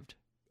arrived.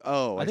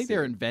 Oh, I think they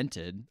were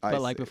invented,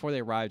 but like before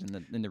they arrived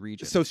in the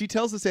region. So she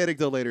tells this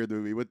anecdote later in the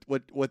movie.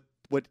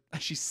 What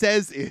she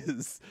says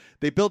is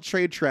they built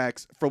train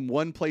tracks from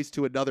one place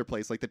to another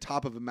place, like the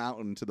top of a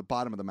mountain to the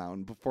bottom of the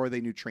mountain, before they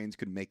knew trains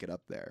could make it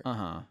up there.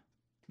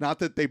 Not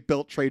that they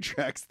built train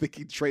tracks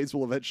thinking trains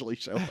will eventually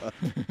show up.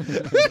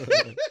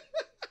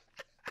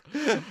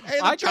 Hey,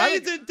 the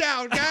train's in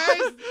town, guys.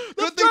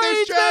 Good thing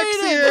there's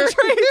tracks here. The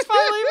train's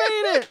finally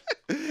made it.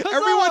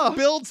 Everyone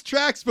builds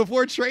tracks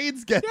before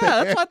trains get there.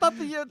 Yeah, that's what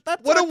I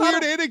thought. What a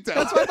weird anecdote.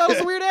 That's why I thought it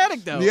was a weird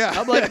anecdote. Yeah.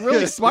 I'm like,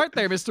 really smart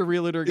there, Mr.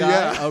 Realtor guy.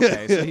 Yeah.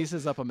 Okay, so he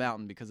says up a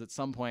mountain because at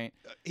some point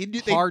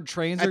hard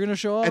trains are going to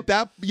show up. At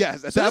that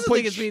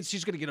point, it means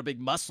she's going to get a big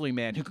muscly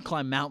man who can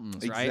climb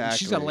mountains, right? Exactly. And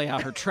she's got to lay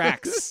out her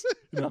tracks.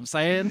 You know what I'm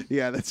saying?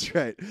 Yeah, that's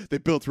right. They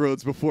built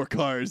roads before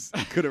cars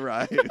could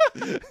arrive.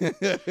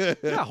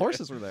 Yeah,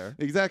 horses were there.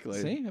 Exactly.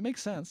 See, it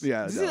makes sense.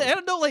 Yeah. See, the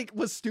anecdote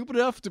was stupid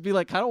enough to be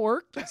like kind of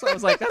worked. So I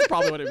was like, that's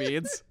probably what it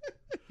means.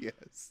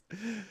 Yes.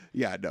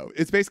 Yeah, no.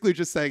 It's basically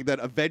just saying that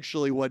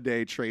eventually one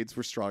day trains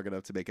were strong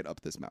enough to make it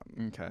up this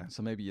mountain. Okay.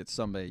 So maybe it's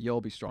someday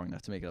you'll be strong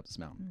enough to make it up this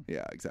mountain.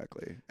 Yeah,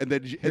 exactly. And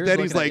then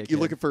he's like, you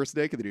looking for a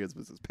snake? And then he goes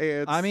with his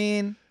pants. I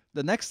mean,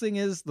 the next thing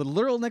is, the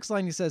literal next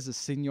line he says is,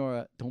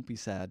 Signora, don't be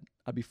sad.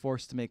 I'll be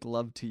forced to make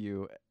love to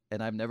you,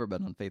 and I've never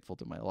been unfaithful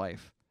to my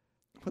wife.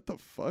 What the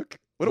fuck?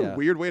 What a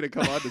weird way to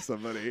come on to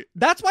somebody.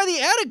 That's why the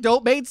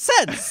anecdote made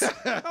sense.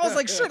 I was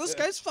like, sure, this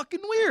guy's fucking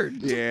weird.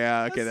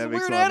 Yeah, okay, that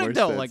makes a weird lot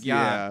anecdote. more sense. Like,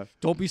 yeah,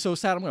 don't be so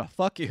sad. I'm gonna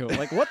fuck you.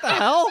 Like, what the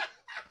hell?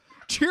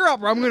 Cheer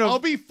up, or I'm gonna. I'll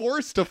be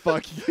forced to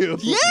fuck you.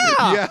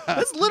 Yeah,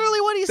 that's literally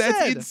what he said.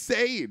 That's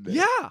insane.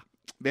 Yeah.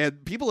 Man,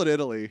 people in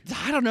Italy.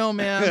 I don't know,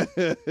 man.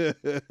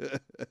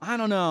 I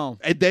don't know.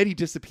 And then he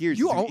disappears.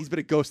 He's been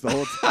a ghost the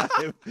whole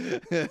time.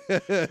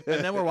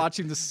 And then we're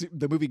watching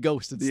the movie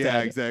Ghost instead. Yeah,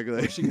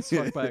 exactly. She gets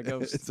fucked by a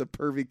ghost. It's a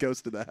pervy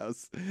ghost in the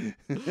house.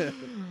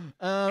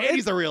 And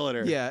he's a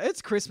realtor. Yeah,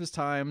 it's Christmas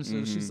time,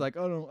 so she's like,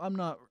 "Oh no, I'm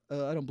not.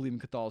 I don't believe in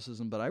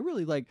Catholicism, but I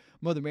really like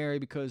Mother Mary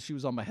because she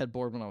was on my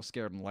headboard when I was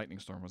scared and a lightning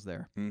storm was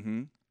there."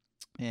 Mm-hmm.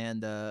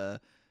 And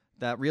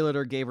that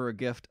realtor gave her a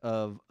gift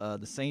of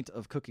the saint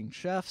of cooking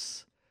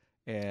chefs.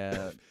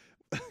 And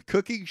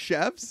cooking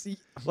chefs?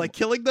 Like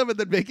killing them and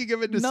then making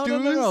them into stews?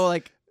 No.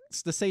 Like,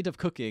 it's the saint of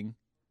cooking.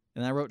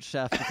 And I wrote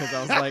chef because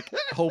I was like,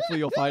 hopefully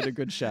you'll find a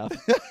good chef.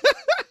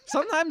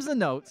 Sometimes the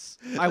notes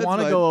I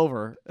want to go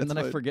over, and then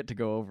I forget to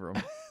go over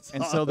them.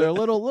 And so they're a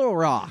little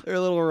raw. They're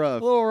a little rough.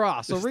 A little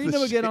raw. So reading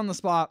them again on the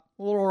spot,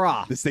 a little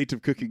raw. The saint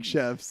of cooking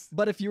chefs.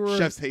 But if you were...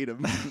 Chefs hate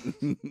him.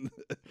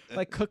 If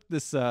I cooked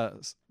these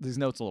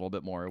notes a little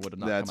bit more, it would have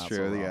not come out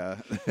so raw.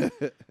 That's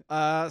true,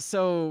 yeah.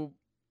 So...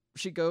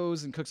 she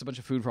goes and cooks a bunch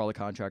of food for all the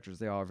contractors.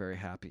 They all are very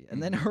happy.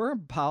 And then her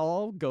and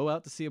Powell go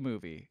out to see a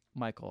movie.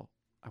 Michael,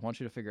 I want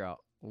you to figure out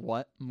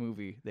what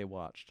movie they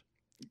watched.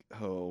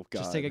 Oh, God.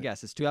 Just take a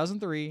guess. It's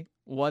 2003.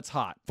 What's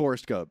hot?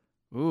 Forrest Gump.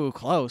 Ooh,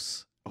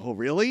 close. Oh,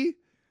 really?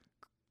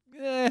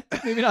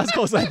 Maybe not as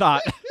close as I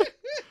thought.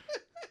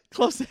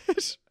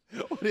 Close-ish.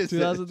 What is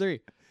 2003.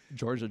 It?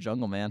 Georgia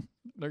Jungle, man.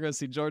 They're going to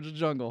see Georgia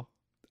Jungle.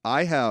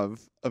 I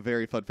have a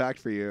very fun fact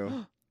for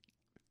you.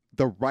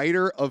 The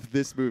writer-director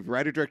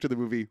of the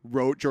movie,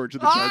 wrote George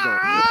of the Jungle.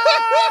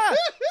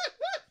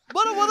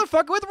 What a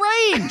motherfucker with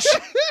range!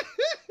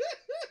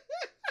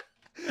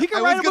 He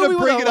can I was going to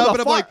bring it up,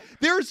 and I'm like,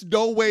 there's there's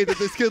no way that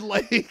this could,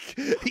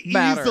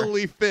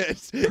 easily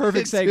fit.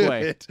 Perfect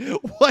segue. It.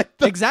 What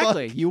the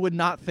Exactly. fuck? You would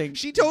not think.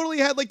 She totally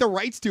had, the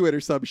rights to it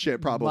or some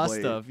shit, probably.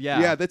 Must have, yeah.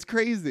 Yeah, that's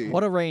crazy.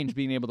 What a range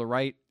being able to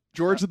write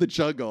George of the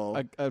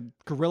Jungle. A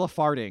gorilla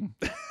farting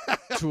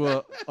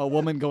to a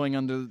woman going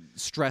under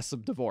stress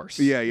of divorce.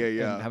 Yeah.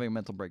 And having a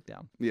mental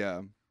breakdown.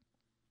 Yeah.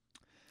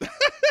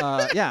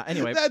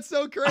 Anyway. That's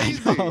so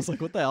crazy. I was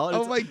like, what the hell?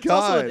 Oh my God. It's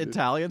also in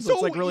Italian,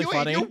 so it's really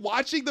funny. You're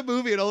watching the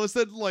movie and all of a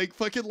sudden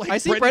I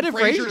see Brendan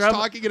Fraser's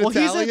talking in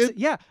Italian.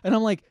 And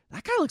I'm like,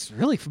 that guy looks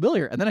really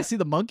familiar. And then I see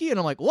the monkey and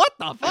I'm like, what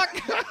the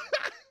fuck?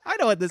 I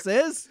know what this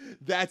is.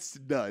 That's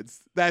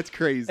nuts. That's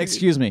crazy.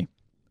 Excuse me.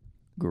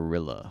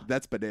 Gorilla.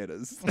 That's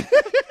bananas.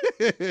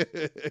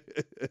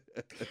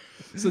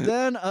 So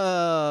then,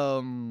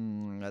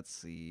 let's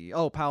see.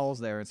 Oh, Powell's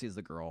there and sees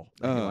the girl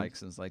that he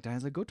likes, and is like,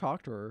 Diane's like, go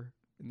talk to her.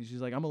 And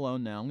she's like, I'm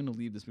alone now. I'm gonna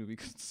leave this movie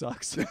because it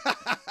sucks.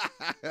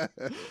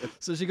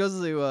 So she goes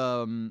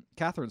to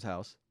Catherine's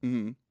house.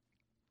 Mm-hmm.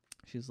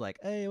 She's like,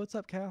 hey, what's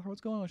up, Catherine?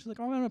 What's going on? She's like,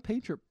 oh, I want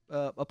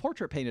a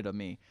portrait painted of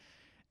me.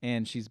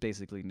 And she's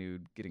basically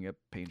nude, getting a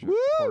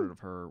portrait of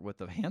her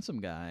with a handsome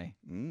guy.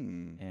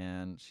 Mm.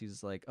 And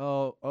she's like,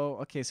 oh,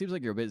 okay, seems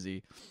like you're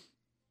busy.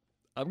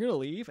 I'm going to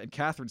leave. And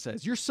Catherine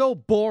says, you're so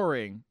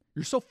boring.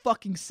 You're so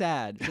fucking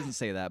sad. She doesn't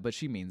say that, but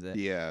she means it.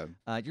 Yeah.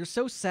 You're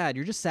so sad.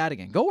 You're just sad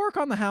again. Go work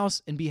on the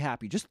house and be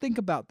happy. Just think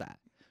about that.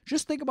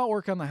 Just think about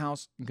work on the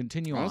house and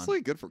continue on.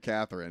 Honestly, good for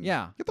Catherine.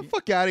 Yeah. Get the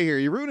fuck out of here.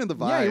 You're ruining the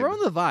vibe. Yeah, you're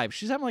ruining the vibe.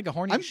 She's having a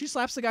horny... she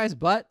slaps the guy's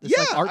butt.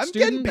 This art I'm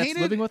student that's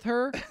living with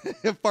her.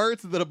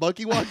 Farts and then a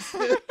monkey walks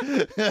in.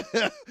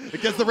 I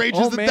guess the range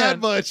isn't that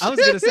much. I was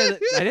going to say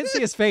that. I didn't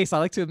see his face. I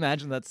like to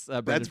imagine that's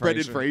Brendan Fraser.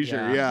 Brendan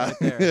Fraser, yeah.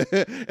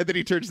 Right and then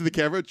he turns to the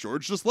camera.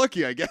 George just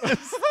lucky, I guess.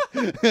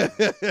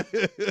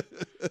 That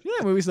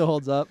movie still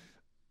holds up.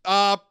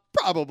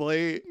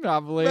 Probably.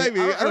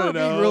 Maybe. I don't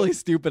know. Being really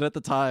stupid at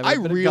the time. I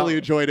really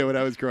enjoyed it when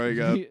I was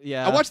growing up.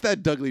 Yeah. I watched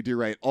that Dudley Do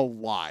Right a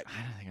lot.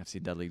 I don't think I've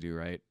seen Dudley Do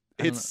Right.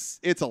 It's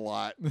a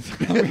lot.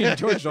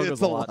 George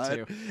Jungle's a lot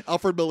too.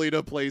 Alfred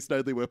Molina plays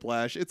Dudley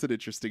Whiplash. It's an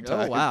interesting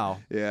time. Oh, wow.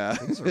 Yeah.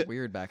 Things were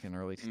weird back in the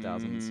early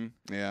 2000s.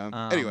 Mm-hmm.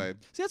 Yeah. Anyway.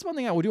 See, that's one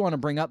thing I do want to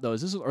bring up, though,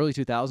 is this was early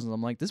 2000s.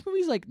 I'm like, this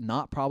movie's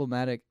not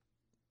problematic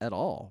at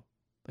all.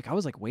 I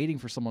was waiting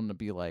for someone to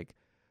be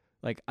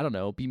I don't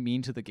know, be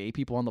mean to the gay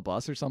people on the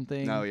bus or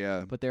something. Oh,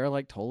 yeah. But they're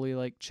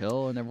totally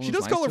chill and everyone's She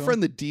does nice call her to friend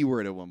him. the D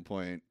word at one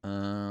point.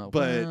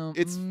 But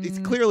it's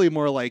clearly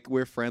more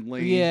we're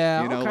friendly.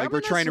 Yeah. You know, okay.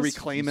 we're trying to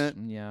reclaim it.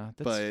 Yeah,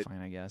 that's fine,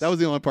 I guess. That was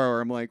the only part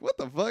where I'm like, what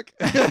the fuck?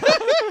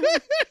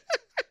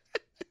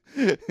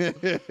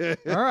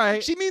 All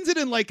right. She means it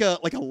in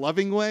a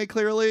loving way,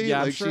 clearly.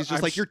 Yeah, she's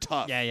just you're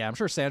tough. Yeah. I'm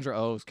sure Sandra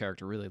Oh's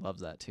character really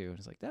loves that too.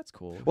 It's that's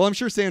cool. Well, I'm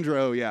sure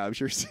Sandra Oh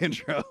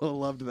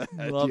loved that.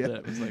 Loved it.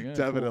 It was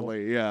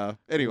definitely. Cool. Yeah.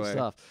 Anyway. Cool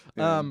stuff.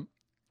 Yeah.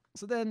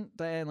 So then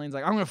Diane Lane's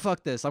like, I'm gonna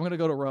fuck this. I'm gonna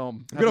go to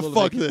Rome. I'm gonna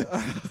fuck this.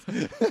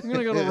 I'm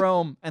gonna go to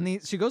Rome.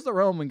 And she goes to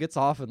Rome and gets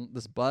off in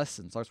this bus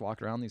and starts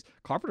walking around. These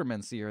carpenter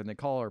men see her and they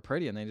call her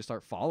pretty and they just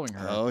start following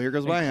her. Oh, here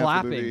goes my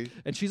clapping.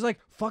 And she's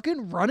like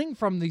fucking running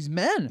from these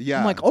men. Yeah.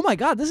 I'm like, oh my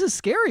God, this is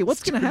scary.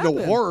 What's gonna happen?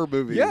 A horror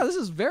movie. Yeah, this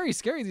is very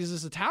scary.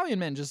 These Italian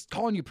men just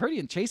calling you pretty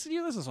and chasing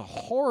you. This is a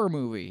horror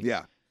movie.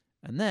 Yeah.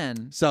 And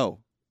then so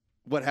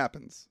what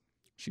happens?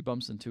 She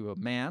bumps into a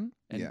man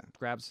and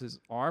grabs his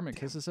arm and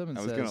kisses him and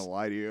says, I was gonna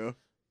lie to you.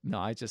 No,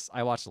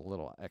 I watched a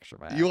little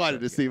extra. You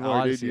wanted to see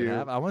more, did you?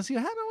 I want to see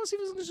what happened. I want to see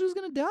if she was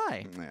going to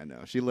die. Yeah, no,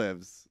 she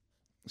lives.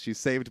 She's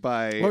saved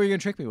by... What were you going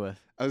to trick me with?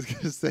 I was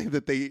going to say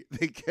that they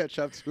catch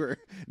up to her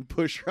and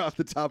push her off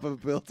the top of a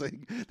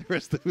building. The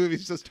rest of the movie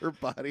is just her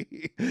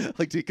body,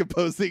 like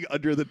decomposing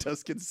under the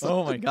Tuscan sun.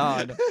 Oh, my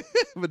God.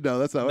 But no,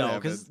 that's not what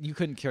happened. No, because you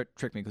couldn't trick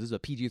me because this is a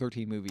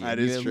PG-13 movie. That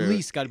is true. At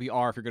least got to be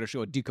R if you're going to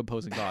show a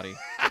decomposing body.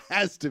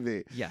 Has to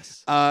be.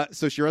 Yes.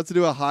 So she runs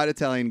into a hot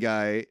Italian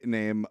guy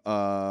named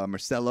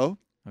Marcello.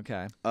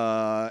 Okay.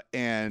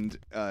 And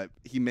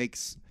she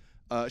makes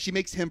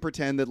him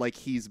pretend that like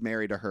he's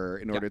married to her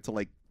in order to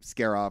like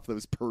scare off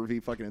those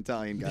pervy fucking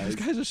Italian guys. Those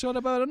guys just showed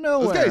up out of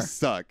nowhere. Those guys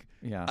suck.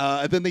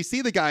 Yeah. And then they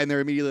see the guy and they're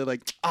immediately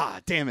like,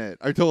 damn it!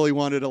 I totally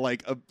wanted to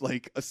like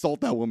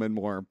assault that woman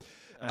more.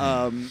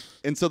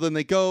 And so then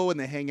they go and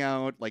they hang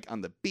out like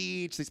on the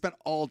beach. They spend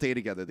all day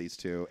together, these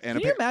two. And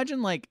can you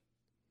imagine like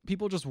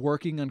people just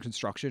working on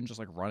construction, just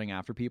like running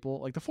after people?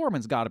 Like the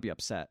foreman's got to be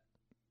upset.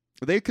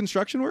 Are they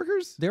construction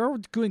workers? They're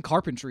doing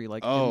carpentry,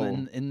 like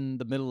in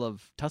the middle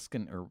of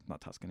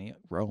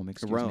Rome.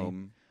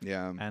 Rome,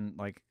 yeah. And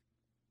like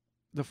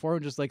the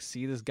foreman just like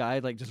see this guy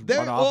like just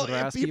run off and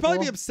harass people. He'd probably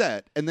be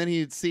upset, and then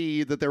he'd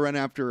see that they're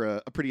running after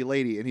a pretty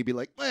lady, and he'd be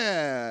like,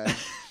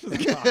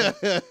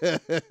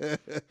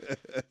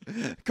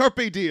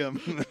 "Carpe diem."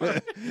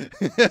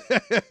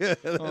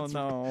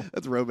 No,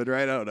 that's Roman,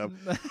 right? I don't know.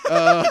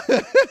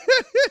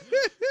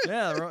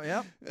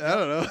 Yeah. I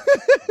don't know.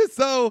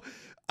 So.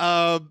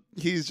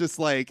 He's just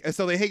like,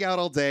 so they hang out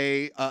all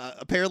day.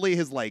 Apparently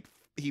his like,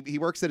 he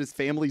works at his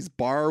family's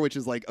bar, which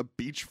is like a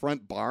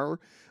beachfront bar.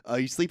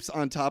 He sleeps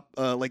on top,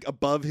 like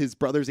above his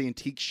brother's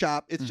antique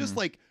shop. It's just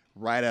like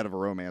right out of a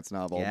romance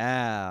novel.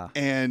 Yeah.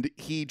 And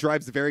he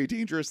drives very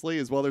dangerously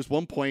as well. There's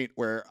one point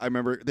where I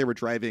remember they were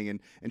driving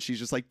and she's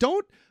just like,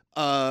 don't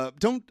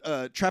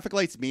traffic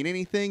lights mean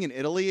anything in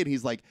Italy? And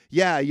he's like,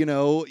 yeah,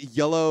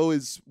 yellow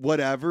is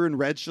whatever and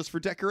red's just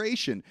for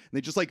decoration. And they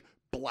just like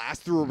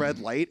blast through a red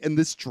light and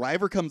this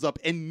driver comes up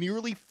and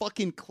nearly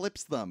fucking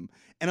clips them.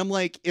 And I'm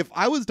like, if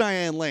I was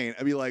Diane Lane,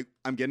 I'd be like,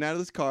 I'm getting out of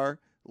this car.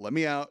 Let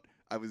me out.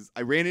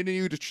 I ran into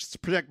you to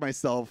protect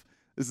myself.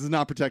 This is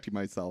not protecting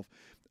myself.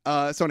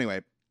 So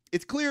anyway,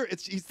 it's clear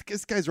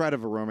this guy's right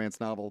of a romance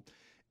novel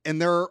and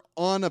they're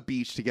on a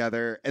beach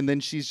together. And then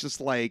she's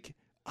just like,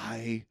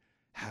 I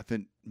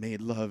haven't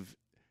made love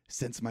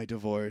since my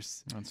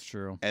divorce. That's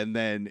true. And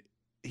then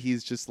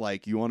he's just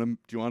like, do you want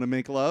to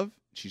make love?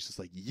 She's just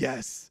like,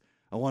 yes.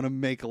 I want to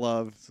make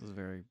love. This is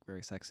very,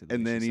 very sexy.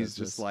 And then he's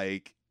just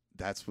like,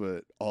 that's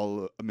what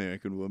all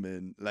American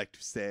women like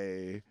to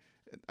say.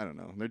 I don't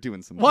know. They're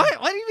doing some. What?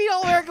 Why do you mean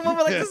all American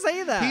women like to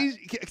say that?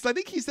 Because I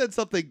think he said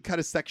something kind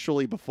of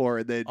sexually before,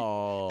 and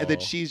then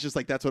she's just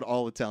like, that's what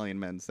all Italian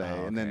men say. Oh,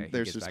 okay. And then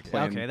there's just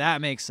plain. Okay,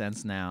 that makes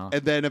sense now.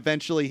 And then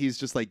eventually he's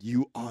just like,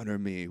 you honor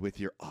me with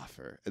your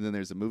offer. And then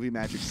there's a movie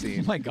magic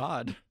scene. Oh my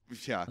God.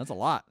 Yeah. That's a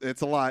lot.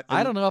 It's a lot.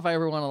 I don't know if I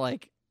ever want to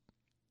like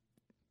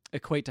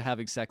equate to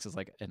having sex as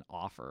like an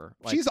offer.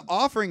 Like, she's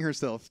offering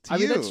herself to you. I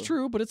mean, that's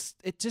true, but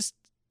it just,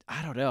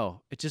 I don't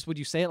know. It just, would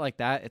you say it like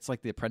that? It's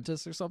like The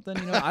Apprentice or something,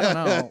 I don't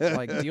know.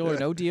 Like Deal or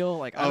No Deal.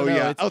 Like, I don't know.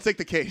 Yeah. I'll take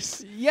the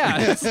case.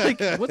 Yeah. It's like,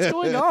 what's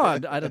going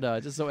on? I don't know.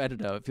 It's just so, I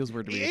don't know. It feels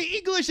weird to me.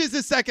 English is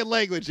his second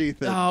language,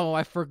 Ethan. Oh,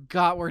 I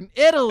forgot. We're in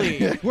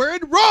Italy. We're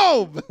in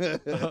Rome.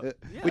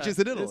 Which is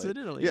in Italy. It's in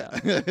Italy.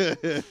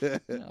 Yeah.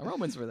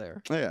 Romans were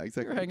there. Oh, yeah,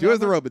 exactly. Do as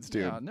the Romans do.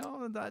 Yeah,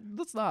 no,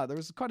 let's not. There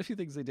was quite a few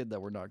things they did that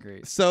were not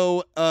great.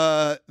 So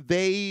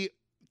they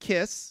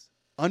kiss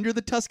under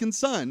the Tuscan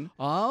sun.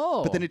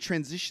 Oh. But then it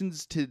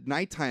transitions to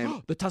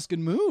nighttime. The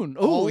Tuscan moon.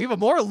 Oh, even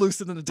more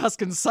elusive than the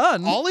Tuscan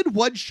sun. All in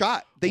one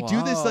shot. They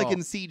do this like in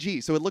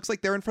CG. So it looks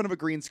like they're in front of a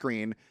green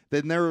screen.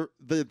 Then they're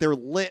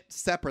lit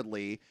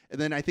separately. And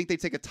then I think they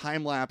take a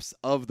time lapse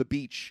of the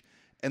beach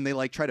and they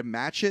like try to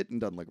match it and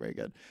doesn't look very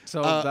good.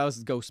 So that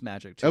was ghost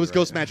magic too. That was right?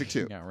 ghost magic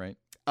too. Yeah, right.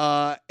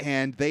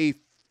 And they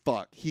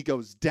fuck. He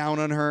goes down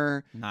on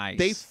her. Nice.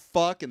 They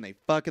fuck and they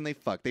fuck and they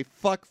fuck. They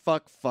fuck.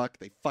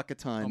 They fuck a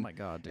ton. Oh my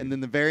God, dude. And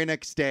then the very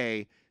next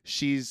day,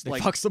 she's they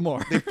like, fuck some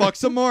more. They fuck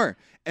some more.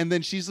 And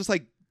then she's just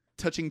like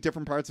touching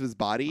different parts of his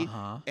body.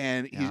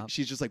 And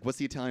she's just like, what's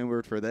the Italian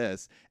word for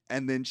this?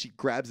 And then she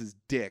grabs his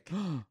dick.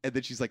 And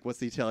then she's like, what's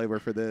the Italian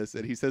word for this?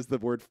 And he says the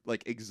word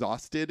like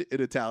exhausted in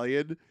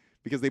Italian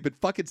because they've been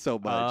fucking so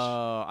much.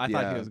 Oh, I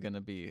thought he was going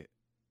to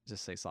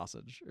just say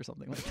sausage or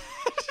something like that.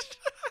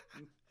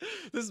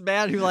 This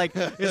man who like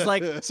is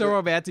like so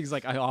romantic. He's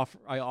like,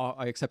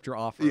 I accept your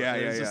offer. Yeah,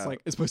 and it's just like,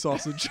 it's my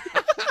sausage.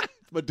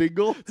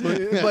 Madingle?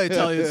 My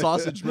Italian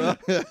sausage, bro.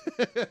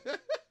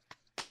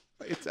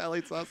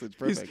 Italian sausage,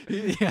 perfect.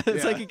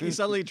 It's like he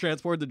suddenly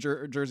transported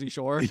the Jersey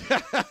Shore.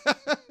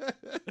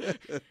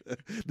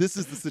 This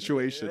is the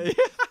situation.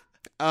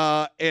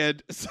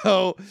 And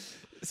so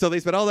they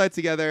spent all that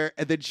together,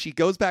 and then she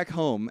goes back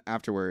home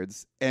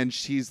afterwards, and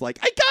she's like,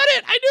 I got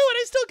it! I knew it!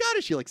 I still got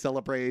it! She like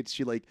celebrates,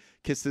 she like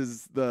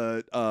kisses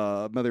the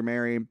Mother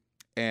Mary,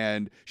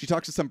 and she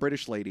talks to some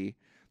British lady,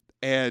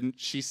 and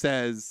she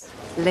says,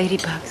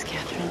 Ladybugs,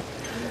 Catherine.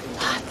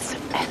 Lots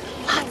and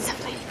lots of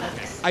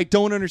ladybugs. I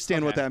don't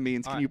understand what that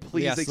means. Can you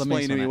please Yes, let me explain to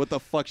explain me that. what the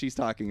fuck she's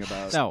talking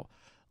about? So,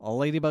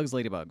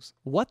 ladybugs.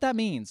 What that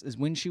means is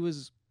when she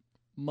was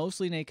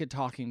mostly naked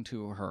talking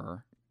to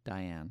her,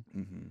 Diane,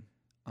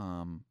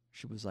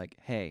 she was like,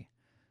 hey,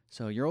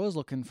 so you're always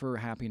looking for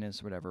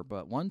happiness or whatever,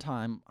 but one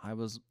time I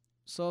was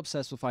so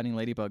obsessed with finding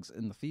ladybugs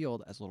in the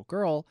field as a little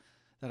girl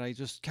that I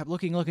just kept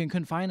looking,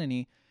 couldn't find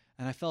any,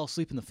 and I fell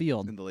asleep in the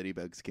field. And the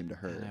ladybugs came to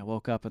her. And I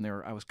woke up and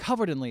I was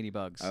covered in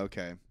ladybugs.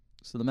 Okay.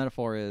 So the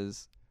metaphor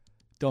is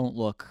don't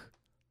look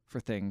for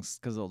things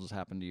because they'll just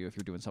happen to you if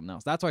you're doing something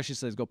else. That's why she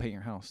says go paint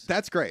your house.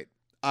 That's great.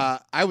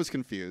 I was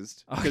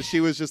confused because she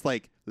was just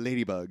like,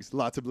 ladybugs,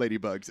 lots of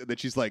ladybugs. And then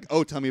she's like,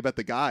 oh, tell me about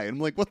the guy. And I'm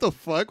like, what the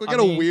fuck? What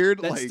kind of weird,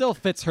 that like... still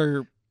fits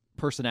her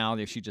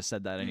personality if she just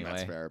said that anyway.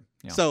 That's fair.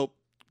 Yeah. So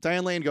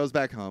Diane Lane goes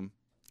back home,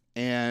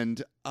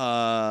 and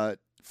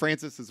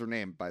Francis is her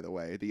name, by the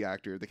way.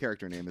 The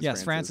character name is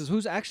Yes, Francis,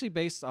 who's actually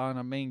based on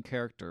a main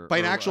character. By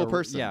an actual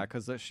person. Yeah,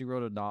 because she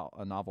wrote a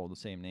novel of the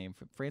same name.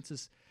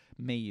 Francis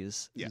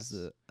Mays is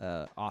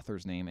the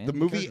author's name. And the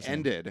movie character's name.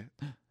 ended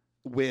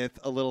with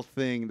a little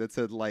thing that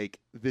said, like,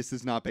 this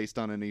is not based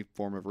on any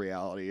form of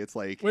reality. It's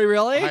like wait,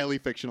 really? highly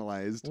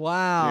fictionalized.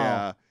 Wow.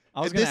 Yeah.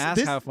 I was going to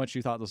ask how much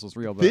you thought this was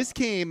real. But this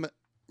came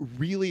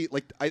really,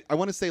 like, I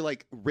want to say,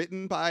 like,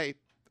 written by,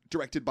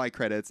 directed by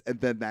credits, and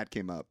then that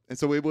came up. And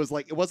so it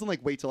wasn't like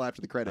wait till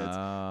after the credits.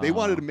 They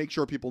wanted to make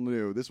sure people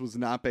knew this was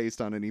not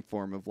based on any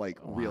form of, like,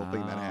 real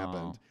thing that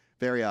happened.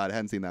 Very odd. I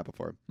hadn't seen that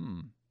before.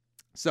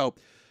 So...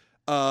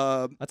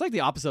 that's like the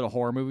opposite of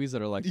horror movies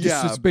that are like, this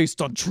Yeah. is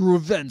based on true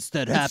events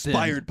that happened.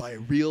 inspired by a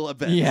real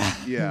event. Yeah,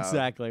 Yeah.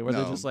 exactly. Where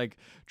they're No. just like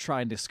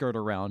trying to skirt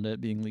around it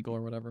being legal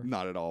or whatever.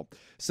 Not at all.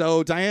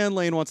 So Diane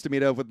Lane wants to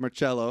meet up with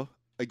Marcello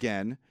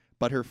again,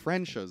 but her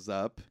friend shows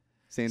up,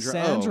 Sandra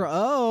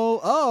Oh.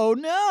 Oh,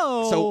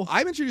 no. So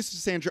I'm introduced to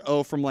Sandra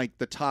Oh from like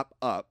the top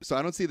up. So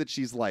I don't see that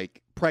she's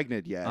like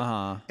pregnant yet.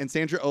 Uh-huh. And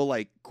Sandra Oh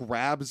like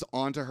grabs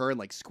onto her and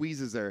like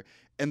squeezes her.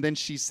 And then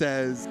she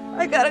says,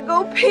 I gotta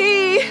go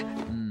pee.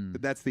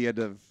 that's the end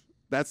of,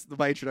 that's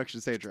my introduction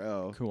to Sandra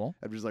Oh. Cool.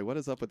 I'm just like, what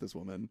is up with this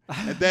woman?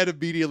 And then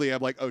immediately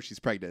I'm like, oh, she's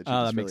pregnant. She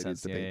Oh, just that makes really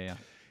needs sense. to be. Yeah.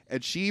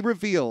 And she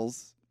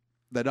reveals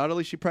that not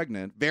only is she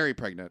pregnant, very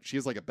pregnant, she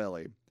has like a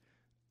belly,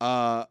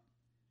 that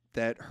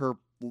her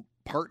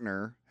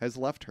partner has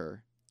left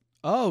her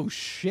Oh,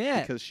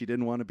 shit. because she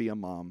didn't want to be a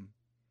mom.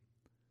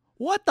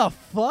 What the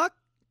fuck?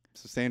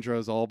 So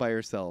Sandra's all by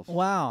herself.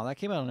 Wow, that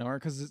came out of nowhere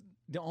because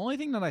the only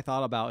thing that I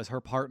thought about is her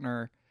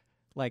partner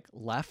like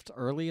left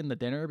early in the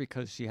dinner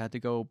because she had to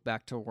go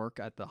back to work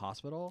at the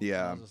hospital.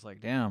 Yeah. I was just like,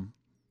 damn.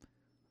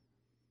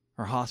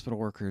 Our hospital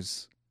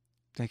workers,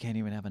 they can't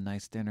even have a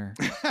nice dinner.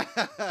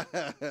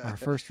 Our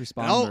first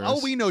responders. Oh,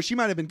 we know she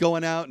might have been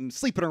going out and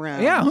sleeping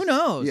around. Yeah, who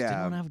knows? Yeah.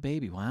 Didn't want to have a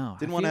baby. Wow.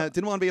 Didn't want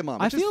to be a mom.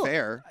 Which is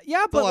fair.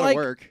 Yeah, It's but a lot like,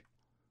 of work.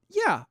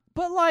 Yeah,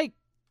 but like,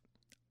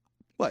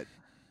 What?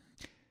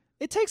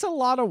 it takes a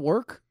lot of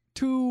work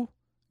to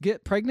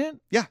get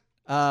pregnant. Yeah.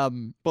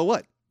 But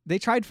what? They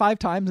tried 5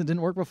 times and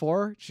didn't work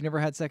before. She never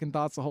had second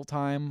thoughts the whole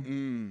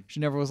time. She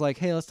never was like,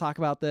 hey, let's talk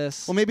about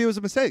this. Well, maybe it was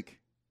a mistake.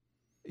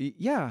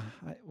 Yeah,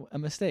 a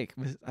mistake.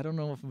 I don't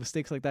know if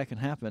mistakes like that can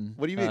happen.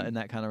 What do you mean? In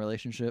that kind of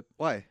relationship?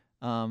 Why?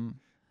 Um,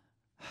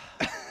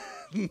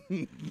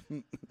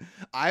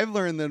 I've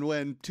learned that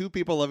when two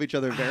people love each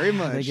other very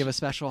much, they give a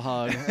special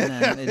hug and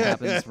then it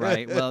happens,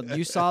 right? Well,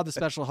 you saw the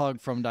special hug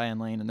from Diane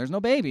Lane, and there's no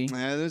baby.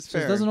 That's So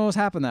fair. it doesn't always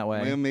happen that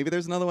way. Well, maybe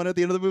there's another one at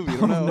the end of the movie. I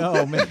don't know.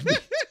 No, maybe.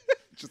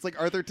 Just like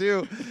Arthur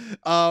too.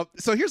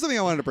 So here's something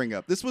I wanted to bring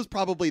up. This was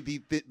probably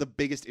the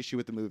biggest issue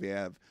with the movie I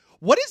have.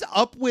 What is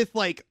up with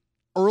like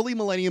early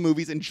millennium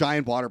movies and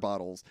giant water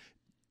bottles?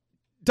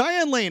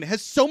 Diane Lane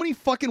has so many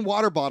fucking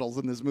water bottles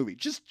in this movie.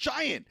 Just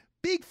giant,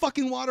 big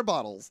fucking water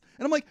bottles.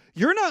 And I'm like,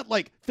 you're not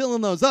like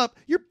filling those up.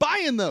 You're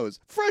buying those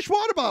fresh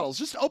water bottles,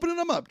 just opening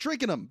them up,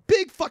 drinking them.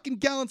 Big fucking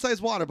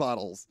gallon-sized water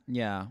bottles.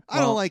 Yeah. I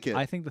don't like it.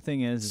 I think the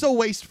thing is, So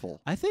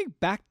wasteful. I think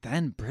back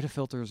then Brita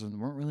filters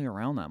weren't really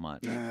around that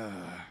much.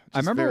 I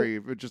remember-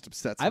 it just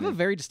upsets I have me. a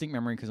very distinct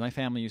memory because my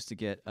family used to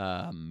get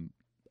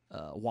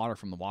water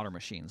from the water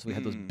machine. So we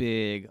had those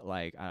big,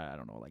 like, I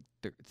don't know, like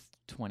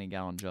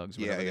 20-gallon jugs,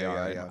 whatever they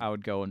are. yeah. I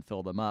would go and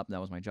fill them up. That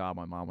was my job.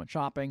 My mom went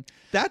shopping.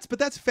 But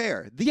that's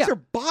fair. These Yeah. are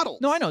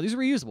bottles. No, I know. These are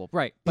reusable.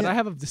 Right. But Yeah. I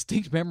have a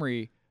distinct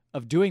memory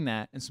of doing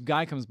that. And some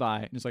guy comes by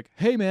and he's like,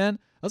 hey, man,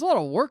 that's a lot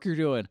of work you're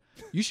doing.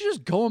 You should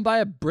just go and buy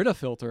a Brita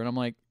filter. And I'm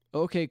like,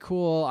 okay,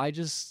 cool. I'm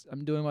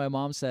doing what my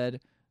mom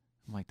said.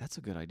 I'm like, that's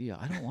a good idea.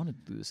 I don't want to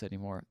do this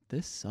anymore.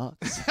 This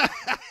sucks.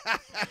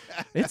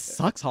 It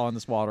sucks hauling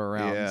this water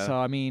around. Yeah. So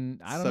I mean,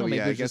 I don't know. Maybe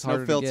I it's guess just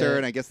harder no filter, to get.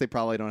 and I guess they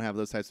probably don't have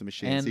those types of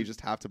machines. So you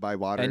just have to buy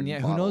water. And in yeah,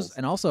 who bottles. knows?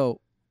 And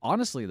also,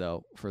 honestly,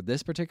 though, for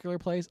this particular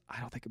place, I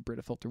don't think a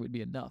Brita filter would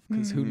be enough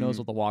because who knows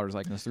what the water's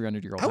like in this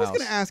 300-year-old house. I was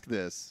going to ask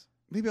this.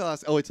 Maybe I'll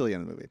ask. Oh, wait till the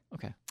end of the movie.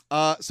 Okay.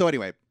 So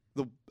anyway,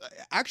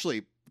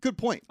 actually, good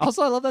point.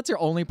 Also, I love that's your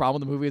only problem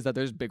with the movie is that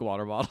there's big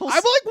water bottles. I'm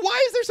like,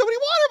 why is there so many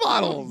water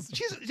bottles?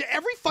 She's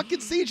every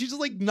fucking scene, she's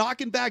just like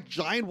knocking back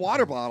giant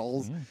water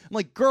bottles. Yeah. I'm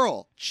like,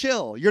 girl,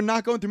 chill. You're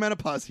not going through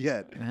menopause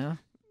yet. Yeah.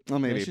 Well,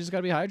 maybe. She's got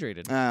to be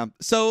hydrated.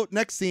 So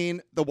next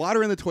scene, the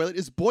water in the toilet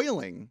is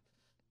boiling.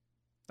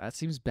 That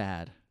seems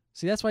bad.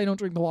 See, that's why you don't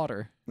drink the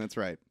water. That's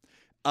right.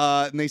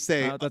 And they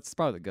say that's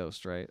probably the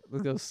ghost, right? The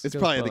ghost. it's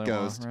probably the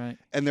ghost, right?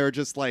 And they're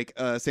just like,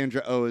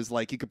 Sandra Oh is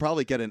like, you could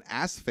probably get an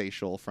ass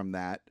facial from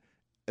that.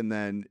 And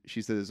then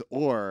she says,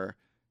 or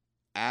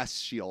ass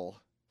shield.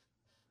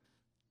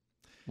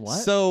 What?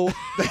 So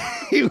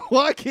they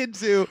walk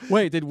into.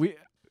 Wait, did we?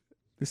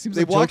 This seems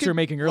like jokes we're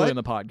making earlier in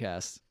the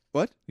podcast.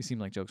 What? These seem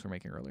like jokes we're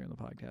making earlier in the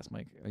podcast.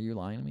 Mike, are you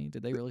lying to me?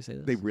 Did they really say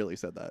this? They really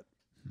said that.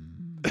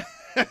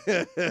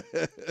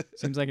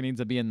 Seems like it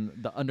needs to be in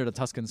the under the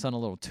Tuscan Sun a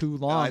little too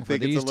long I for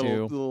think these it's a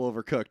little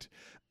overcooked.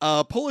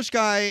 Polish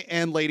guy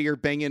and lady are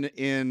banging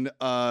in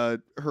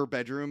her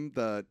bedroom.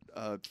 The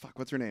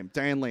what's her name?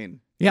 Diane Lane.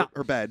 Yeah,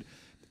 her bed.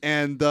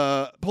 And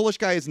the Polish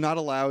guy is not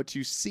allowed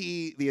to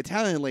see the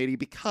Italian lady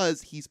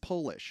because he's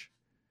Polish.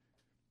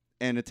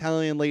 And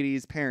Italian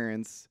lady's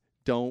parents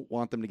don't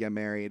want them to get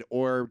married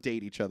or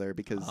date each other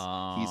because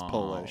he's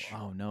Polish.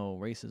 Oh no,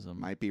 racism.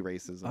 Might be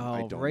racism. Oh,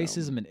 I don't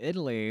racism know. in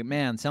Italy.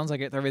 Man, sounds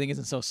like everything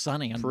isn't so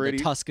sunny under the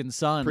Tuscan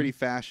Sun. Pretty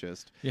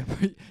fascist. Yeah.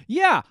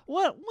 Yeah.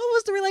 What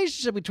was the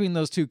relationship between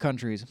those two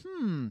countries?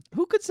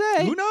 Who could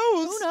say? Who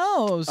knows? Who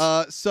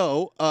knows?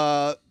 So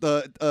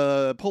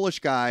the Polish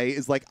guy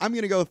is like, I'm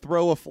gonna go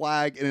throw a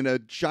flag in a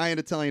giant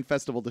Italian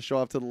festival to show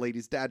off to the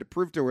lady's dad to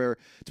prove to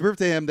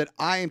him that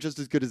I am just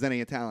as good as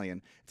any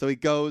Italian. So he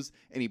goes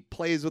and he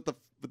plays with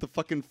the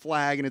fucking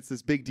flag, and it's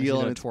this big deal.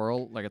 And it's a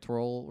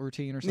twirl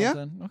routine or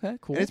something. Yeah. Okay,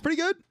 cool. And it's pretty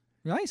good.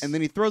 Nice. And then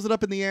he throws it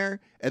up in the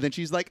air, and then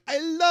she's like, I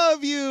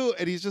love you.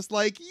 And he's just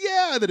like,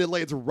 yeah. And then it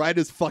lands right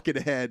his fucking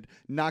head,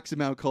 knocks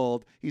him out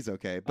cold. He's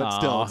okay. But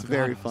still, it's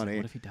very funny.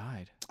 What if he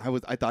died?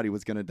 I thought he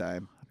was going to die.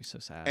 That'd be so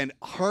sad. And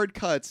hard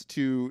cuts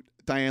to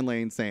Diane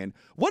Lane saying,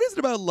 what is it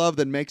about love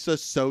that makes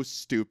us so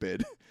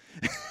stupid?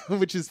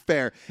 Which is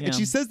fair. Yeah. And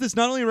she says this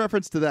not only in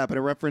reference to that, but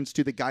a reference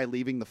to the guy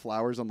leaving the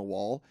flowers on the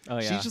wall. Oh,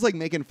 yeah. She's just like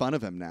making fun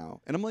of him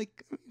now. And I'm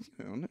like,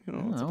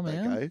 what's up with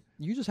that guy?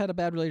 You just had a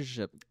bad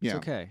relationship. It's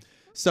okay.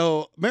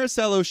 So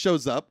Marcello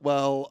shows up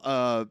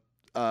while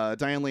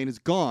Diane Lane is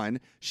gone.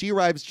 She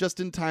arrives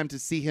just in time to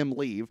see him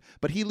leave,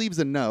 but he leaves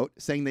a note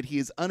saying that he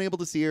is unable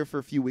to see her for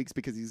a few weeks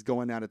because he's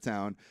going out of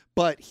town,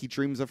 but he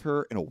dreams of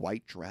her in a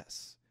white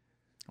dress.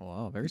 Oh,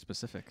 wow, very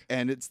specific.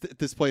 And it's at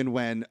this point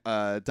when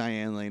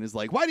Diane Lane is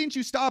like, why didn't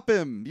you stop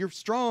him? You're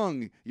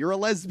strong. You're a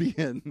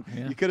lesbian.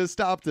 Yeah. You could have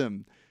stopped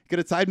him. You could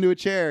have tied him to a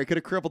chair. You could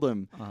have crippled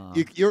him.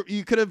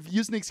 You could have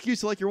used an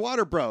excuse like your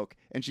water broke.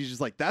 And she's just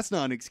like, that's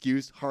not an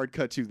excuse. Hard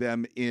cut to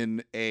them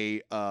in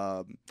a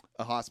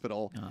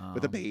hospital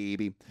with a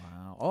baby.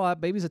 Wow. Oh, that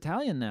baby's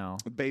Italian now.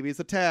 The baby's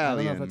Italian. I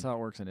don't know if that's how it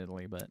works in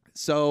Italy, but.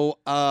 So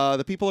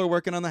the people are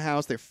working on the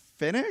house. They're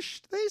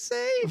finished, they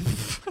say.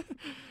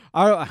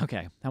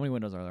 Okay. How many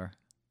windows are there?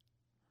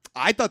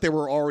 I thought there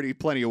were already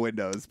plenty of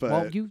windows, but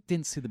well, you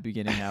didn't see the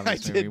beginning half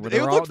of this movie.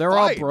 They're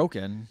all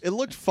broken. It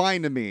looked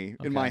fine to me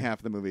in my half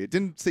of the movie. It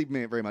didn't seem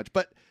very much,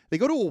 but they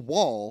go to a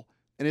wall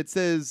and it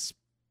says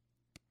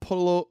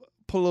Polonia,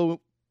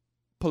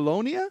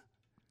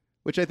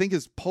 which I think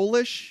is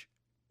Polish.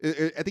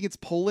 I think it's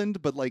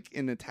Poland, but like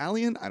in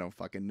Italian, I don't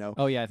fucking know.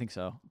 Oh yeah, I think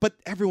so. But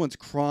everyone's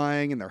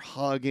crying and they're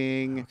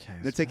hugging. Okay,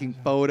 they're taking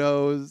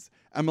photos.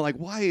 I'm like,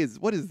 what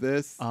is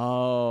this?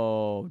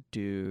 Oh,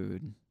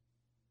 dude.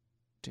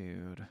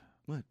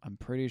 What? I'm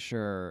pretty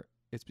sure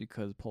it's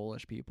because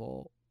Polish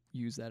people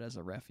use that as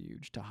a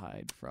refuge to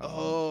hide from the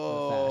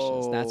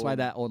fascists. That's why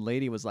that old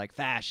lady was like,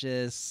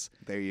 fascists.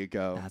 There you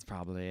go. That's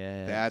probably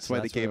it. That's why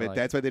they gave it. Like,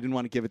 that's why they didn't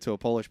want to give it to a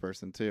Polish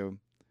person too.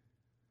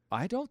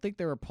 I don't think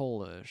they were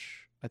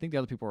Polish. I think the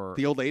other people were.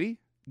 The old lady?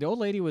 The old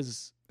lady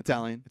was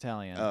Italian.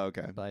 Oh,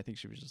 okay. But I think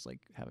she was just like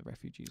having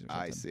refugees or something.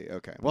 I see.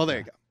 Okay. Well, there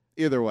you go.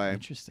 Either way.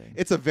 Interesting.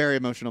 It's a very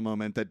emotional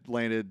moment that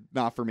landed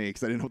not for me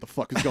because I didn't know what the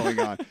fuck was going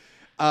on.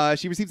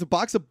 She receives a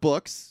box of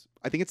books.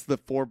 I think it's the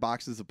 4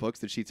 boxes of books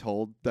that she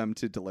told them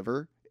to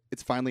deliver.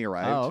 It's finally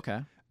arrived. Oh,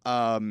 okay.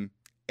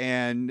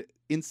 And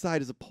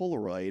inside is a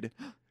Polaroid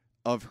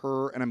of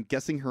her, and I'm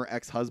guessing her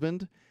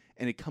ex-husband,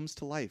 and it comes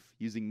to life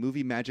using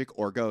movie magic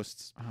or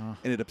ghosts,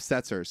 and it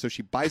upsets her. So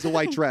she buys a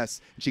white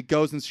dress, and she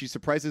goes and she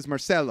surprises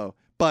Marcello,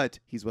 but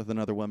he's with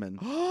another woman.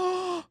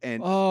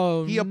 And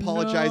he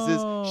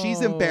apologizes. No.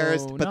 She's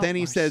embarrassed, but then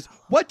he says,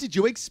 "What did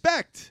you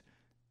expect?"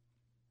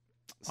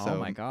 So, oh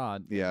my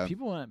God! Yeah,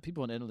 people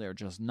in Italy are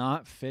just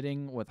not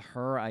fitting with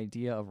her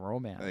idea of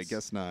romance. I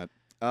guess not.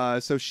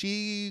 So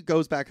she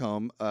goes back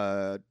home.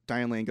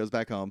 Diane Lane goes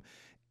back home,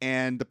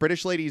 and the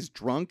British lady's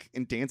drunk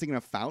and dancing in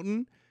a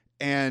fountain.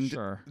 And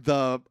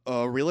the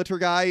realtor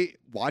guy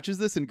watches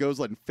this and goes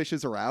and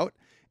fishes her out.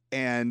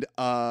 And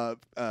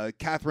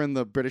Catherine,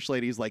 the British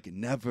lady, is like,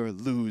 never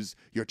lose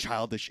your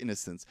childish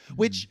innocence,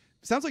 which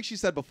sounds like she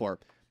said before.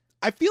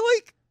 I feel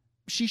like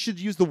she should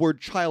use the word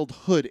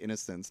childhood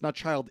innocence, not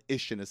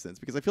childish innocence,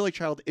 because I feel like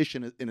childish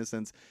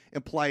innocence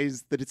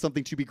implies that it's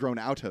something to be grown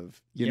out of.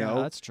 You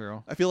know, that's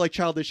true. I feel like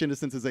childish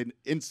innocence is an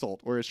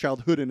insult, whereas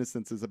childhood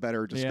innocence is a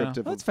better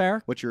descriptive that's of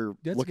fair. what you're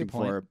That's looking a good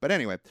point. for. But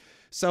anyway,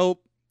 so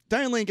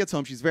Diane Lane gets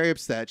home. She's very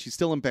upset. She's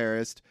still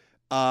embarrassed.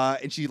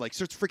 And she like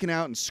starts freaking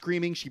out and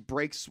screaming. She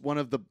breaks one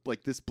of the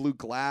this blue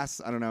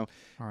glass. I don't know.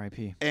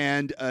 R.I.P.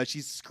 And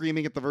she's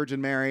screaming at the Virgin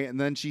Mary. And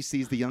then she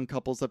sees the young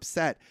couple's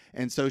upset.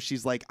 And so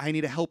she's like, I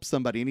need to help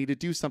somebody. I need to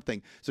do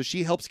something. So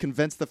she helps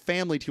convince the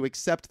family to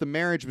accept the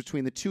marriage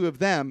between the two of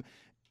them.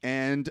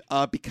 And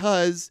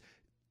because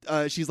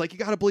she's like, you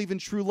got to believe in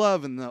true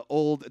love. And the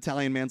old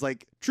Italian man's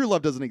like, true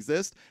love doesn't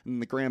exist. And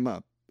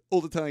the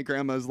old Italian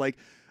grandma is like,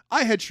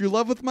 I had true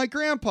love with my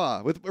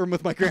grandpa, with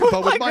my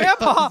grandpa, with my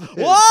grandpa. husband.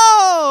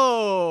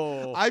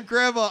 Whoa! I'm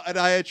grandma, and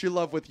I had true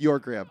love with your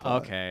grandpa.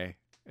 Okay,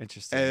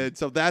 interesting. And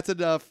so that's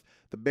enough.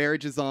 The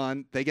marriage is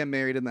on. They get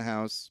married in the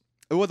house.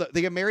 Well,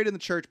 they get married in the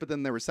church, but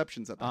then the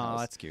reception's at the house. Oh,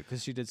 that's cute,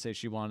 because she did say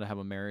she wanted to have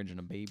a marriage and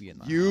a baby in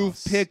the You've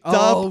house. picked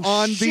up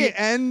on shit.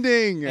 the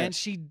ending. And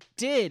she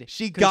did.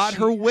 She 'cause got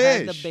her had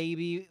wish. the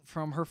baby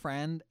from her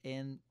friend,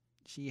 and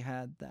she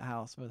had the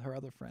house with her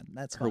other friend.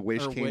 That's Her fun.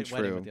 wish Her came wedding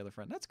true. with the other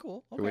friend. That's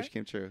cool. Okay. Her wish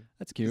came true.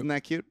 That's cute. Isn't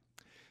that cute?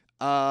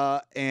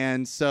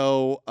 And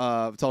so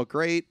it's all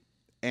great.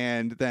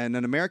 And then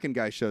an American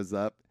guy shows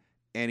up,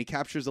 and he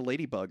captures a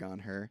ladybug on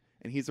her,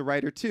 and he's a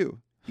writer too.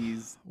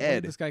 He's Where Ed.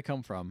 did this guy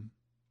come from?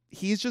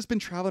 He's just been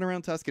traveling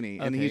around Tuscany,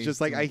 and Okay, he's just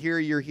like, I hear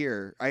you're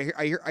here.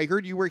 I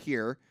heard you were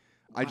here.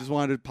 I just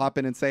wanted to pop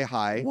in and say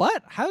hi.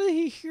 What? How did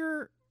he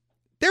hear?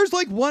 There's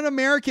like one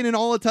American in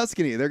all of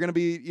Tuscany. They're gonna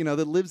be,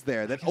 that lives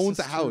there, that I guess owns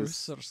a that's true. house.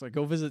 So just like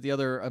go visit the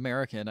other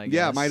American. I guess.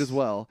 Yeah, might as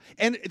well.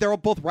 And they're all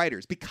both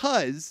writers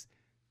because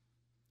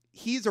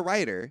he's a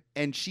writer,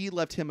 and she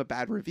left him a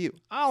bad review.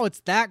 Oh, it's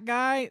that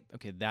guy.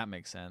 Okay, that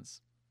makes sense.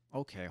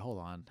 Okay, hold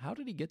on. How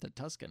did he get to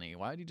Tuscany?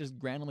 Why did he just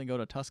randomly go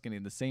to Tuscany,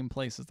 the same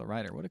place as the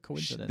writer? What a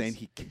coincidence. Then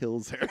he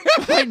kills her.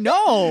 I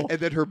know. And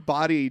then her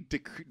body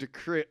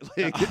disintegrates,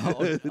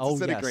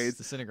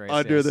 disintegrates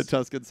under yes. the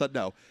Tuscan sun.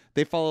 No,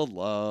 they fall in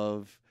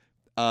love.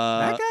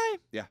 That guy?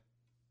 Yeah.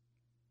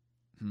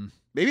 Hmm.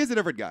 Maybe it's a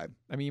different guy.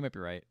 I mean, you might be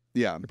right.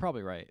 Yeah. You're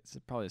probably right. It's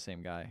probably the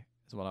same guy.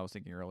 Is what I was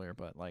thinking earlier,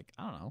 but like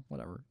I don't know,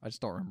 whatever. I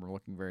just don't remember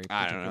looking very.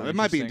 I don't know. particularly It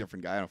might be a interesting.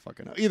 different guy. I don't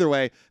fucking know. Either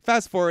way,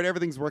 fast forward.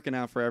 Everything's working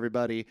out for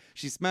everybody.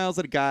 She smiles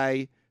at a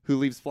guy who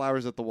leaves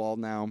flowers at the wall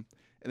now, and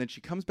then she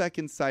comes back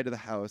inside of the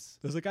house.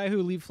 There's a guy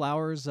who leave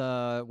flowers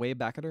way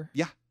back at her.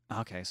 Yeah.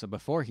 Okay, so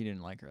before he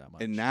didn't like her that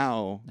much. And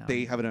now Now they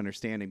he- have an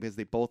understanding because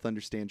they both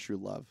understand true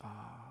love. Oh,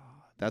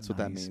 That's what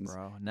that nice, means.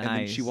 bro. And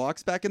then she Nice.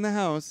 walks back in the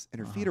house, and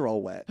her feet Uh-huh. are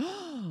all wet.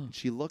 And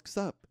she looks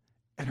up,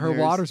 and her there's-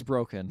 water's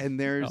broken. and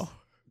there's Oh.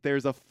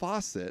 there's a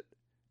faucet,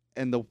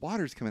 and the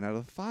water's coming out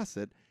of the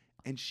faucet,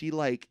 and she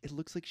it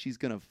looks like she's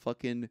gonna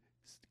fucking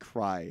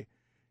cry,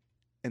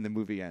 and the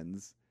movie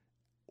ends.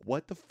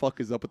 What the fuck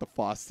is up with the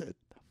faucet?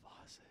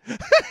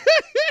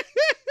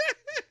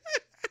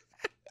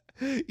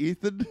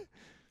 Ethan,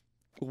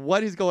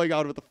 what is going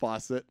on with the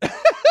faucet?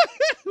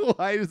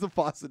 Why does the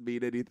faucet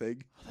mean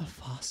anything? The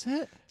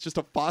faucet? It's just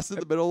a faucet in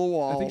the middle of the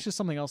wall. I think it's just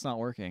something else not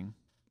working.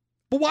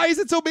 But why is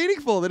it so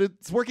meaningful that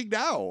it's working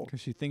now?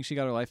 Because she thinks she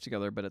got her life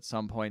together, but at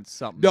some point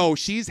something. No,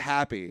 she's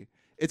happy.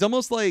 It's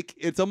almost like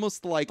Oh,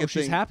 a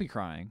she's thing. happy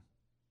crying.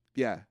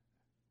 Yeah.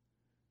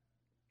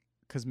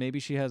 Because maybe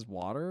she has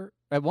water.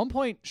 At one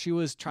point, she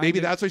was trying. Maybe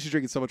to, that's why she's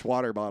drinking so much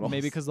water bottles.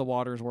 Maybe because the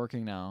water's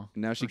working now.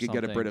 Now she or could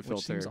get a something, Brita which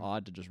filter. seems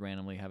odd to just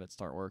randomly have it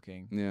start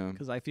working. Yeah.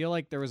 Because I feel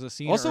like there was a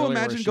scene. Also, earlier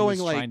imagine where she going,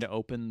 was like- trying to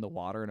open the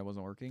water and it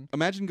wasn't working,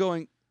 Imagine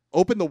going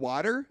open the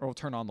water or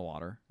turn on the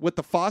water. with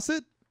the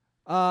faucet.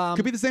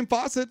 Could be the same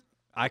faucet.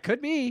 I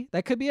could be.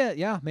 That could be it.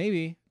 Yeah,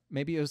 maybe.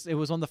 Maybe it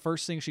was one of the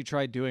first things she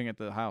tried doing at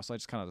the house. I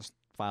just kind of just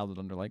filed it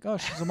under like, oh,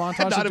 she's a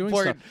montage Not of doing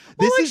important. stuff.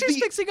 This Well, like is she's the-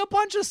 fixing a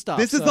bunch of stuff.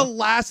 This is so- the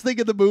last thing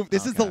in the movie.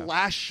 This is the Okay.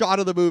 last shot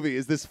of the movie.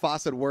 Is this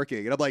faucet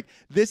working? And I'm like,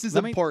 this is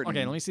important.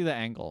 Okay, let me see the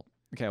angle.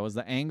 Okay, was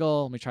the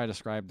angle? Let me try to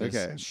describe this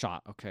Okay.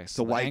 shot. Okay, It's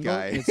so a the white angle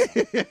guy.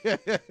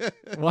 is-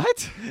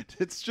 what?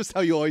 It's just how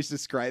you always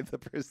describe the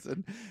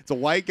person. It's a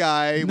white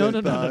guy No,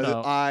 with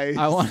no. eyes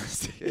I want to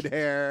see. and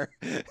hair.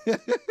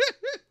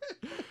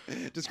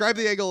 Describe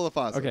the angle of the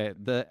faucet. Okay,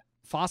 the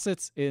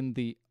faucet's in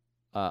the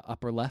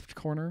upper left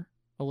corner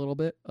a little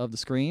bit of the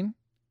screen,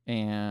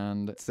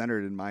 and It's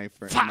centered in my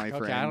frame. Fuck, My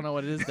frame. okay, I don't know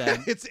what it is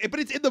then. But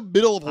it's in the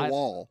middle of a I-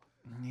 wall.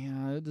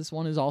 Yeah, this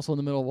one is also in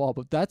the middle of the wall,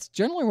 but that's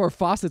generally where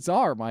faucets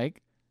are,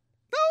 Mike.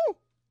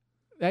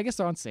 No. I guess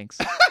they're on sinks.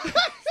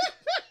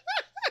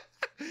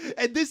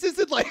 And this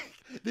is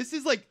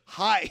like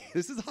high.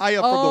 This is high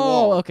up from the Oh,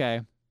 wall.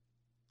 okay.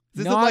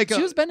 This No, isn't like she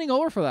a- was bending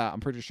over for that. I'm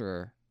pretty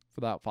sure.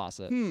 for that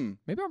faucet. Hmm.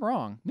 Maybe I'm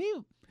wrong. Maybe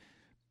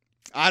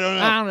I don't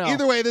know. I don't know.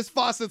 Either way, this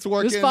faucet's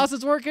working. this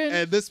faucet's working.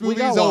 And this We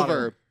got movie's water.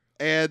 over.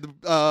 And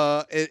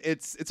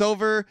it's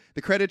over.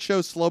 The credits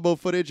show slow-mo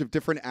footage of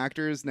different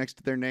actors next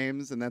to their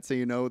names, and that's how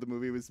you know the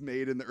movie was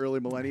made in the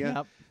early millennia. Yep.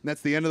 And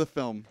that's the end of the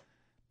film.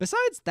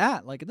 Besides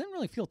that, like, it didn't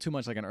really feel too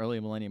much like an early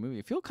millennium movie.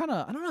 It feel kind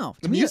of, I don't know.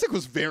 The To me, music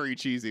was very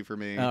cheesy for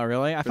me. Oh,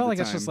 really? I for felt the like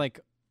it's just time. like,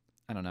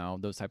 I don't know,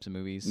 those types of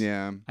movies.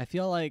 Yeah. I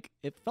feel like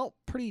it felt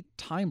pretty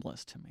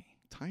timeless to me.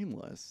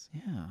 Timeless.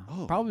 Yeah.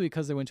 Oh. Probably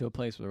because they went to a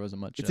place where there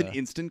wasn't much. It's an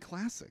instant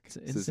classic. It's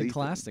an says instant Ethan.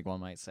 classic, one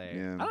might say.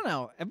 Yeah. I don't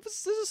know.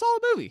 This is a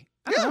solid movie.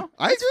 I don't Yeah, know.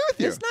 I agree with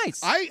you. It's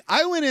nice.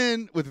 I went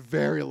in with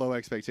very low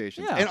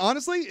expectations. Yeah. And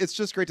honestly, it's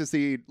just great to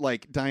see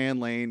like Diane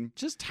Lane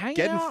Just hanging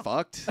getting out.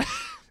 fucked.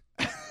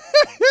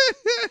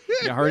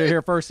 You heard it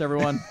here first,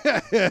 everyone.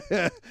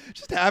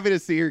 Just happy to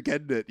see her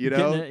getting it, you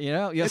know? Getting it, you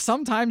know? Yeah,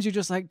 sometimes you're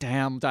just like,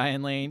 damn,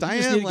 Diane Lane. You just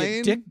Diane need to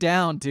Lane? get dick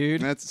down,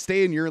 dude. That's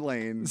stay in your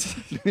lane.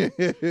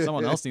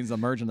 Someone else needs to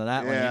merge into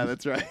that Yeah, lane.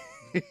 that's right.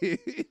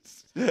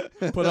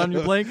 Put on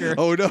your blinker.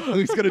 Oh no,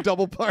 he's gonna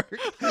double park.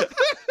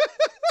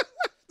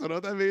 Don't know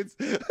what that means.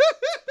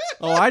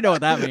 Oh, I know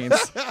what that means.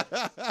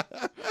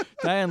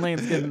 Diane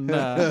Lane's getting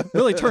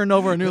really turning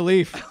over a new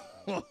leaf.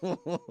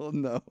 Oh,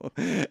 no.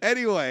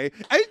 Anyway,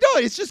 I know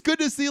it's just good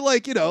to see,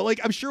 like, you know, like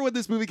I'm sure when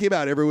this movie came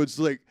out, everyone's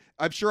like,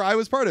 I'm sure I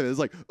was part of it. It's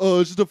like,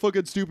 oh, it's just a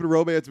fucking stupid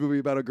romance movie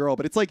about a girl.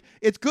 But it's like,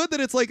 it's good that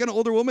it's like an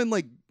older woman,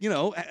 like, you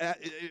know,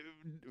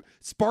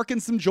 sparking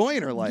some joy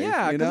in her life.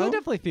 Yeah, you because know? I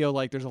definitely feel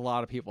like there's a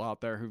lot of people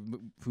out there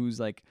who's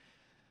like,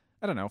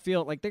 I don't know,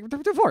 feel like they're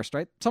divorced,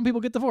 right? Some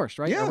people get divorced,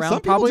 right? Yeah, around,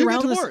 some people probably do get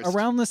around divorced.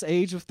 around this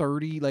age of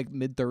 30, like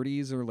mid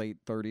 30s or late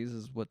 30s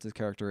is what the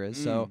character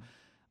is. So,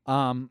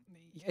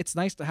 it's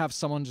nice to have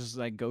someone just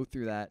like go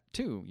through that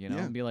too, you know,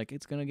 Yeah. and be like,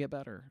 it's gonna get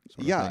better.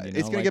 sort of Yeah, thing, you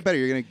it's know? gonna Like, get better.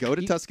 You're gonna go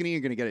to you- Tuscany.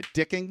 You're gonna get it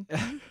dicking.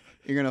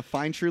 You're gonna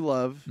find true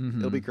love.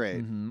 It'll be Mhm,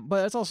 great. mhm.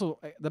 But it's also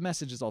the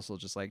message is also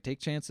just like take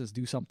chances,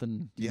 do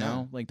something. You Yeah.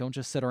 know, like don't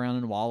just sit around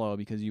and wallow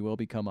because you will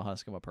become a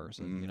husk of a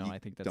person. You know, I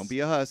think that's Don't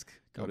be a husk.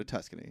 Go Go- to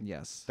Tuscany.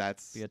 yes.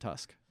 That's Be a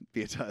tusk.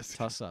 be a tusk.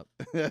 Tuss up.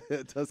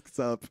 Tusks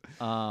up.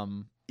 Yeah,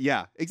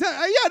 Yeah,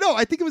 exactly. Yeah, no,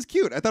 I think it was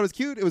cute. I thought it was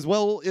cute. It was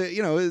well,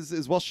 you know, it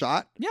was well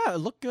shot. it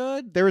looked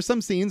good. There were some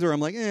scenes where I'm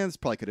like, this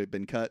probably could have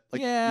been cut.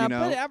 Like, Yeah, you know,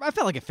 but I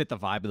felt like it fit the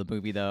vibe of the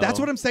movie though. that's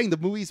what I'm saying. The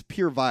movie's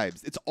pure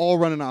vibes. It's all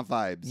running off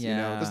vibes. You know,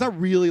 Yeah. there's not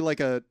really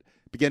like a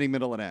beginning,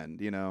 middle, and end.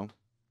 You know,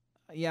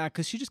 Yeah,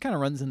 because she just kind of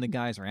runs into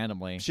guys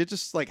randomly. shit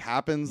just like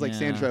happens. Like Yeah.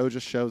 Sandra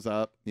just shows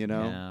up. You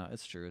know, Yeah,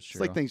 it's true. It's it's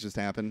true. like things just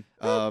happen.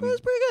 It was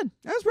pretty good.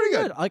 That was pretty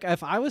good. Like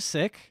if I was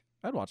sick,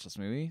 I'd watch this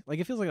movie. Like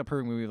it feels like a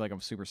perfect movie. Like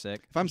I'm super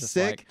sick. If I'm Just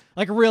sick-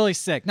 like really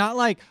sick, not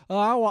like oh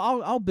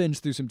I'll binge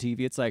through some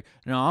TV. It's like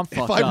no, I'm If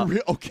fucked I'm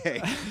up.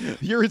 okay,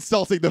 you're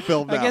insulting the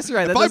film I now. guess you're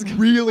right. If That I'm does-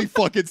 really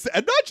fucking sick,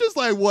 and not just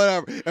like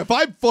whatever. If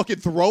I'm fucking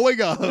throwing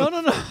up, No.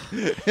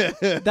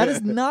 That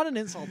is not an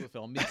insult to the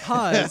film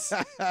because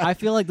I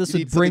feel like this You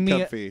would need bring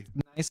something me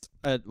comfy.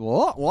 a nice.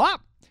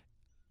 What?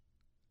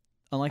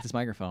 Unlike this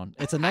microphone,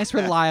 it's a nice,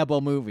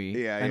 reliable movie.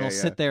 Yeah, and yeah, it'll yeah.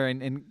 sit there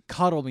and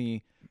cuddle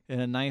me in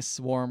a nice,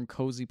 warm,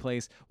 cozy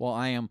place while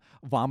I am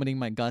vomiting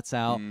my guts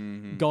out,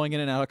 going in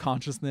and out of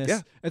consciousness.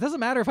 Yeah. It doesn't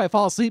matter if I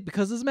fall asleep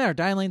because it doesn't matter.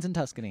 Diane Lane's in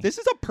Tuscany. This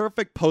is a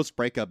perfect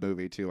post-breakup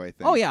movie too. I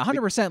think. Oh yeah,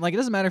 100%. Like it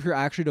doesn't matter if you're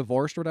actually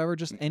divorced or whatever.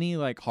 Just any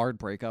like hard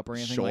breakup or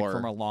anything like Sure.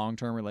 from a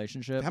long-term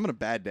relationship. Having a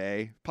bad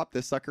day. Pop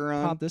this sucker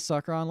on. Pop this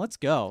sucker on. Let's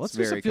go. Let's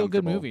do some very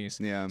feel-good comfortable. movies.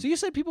 Yeah. So you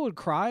said people would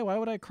cry. Why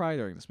would I cry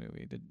during this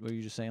movie? Were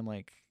you just saying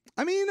like?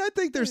 I mean, I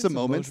think there's Yeah, some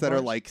some moments emotion that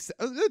are parts.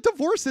 like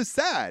divorce is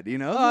sad. You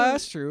know. Oh,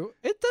 that's true.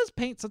 It does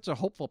paint such a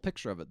hopeful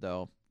picture of it,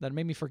 though, that it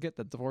made me forget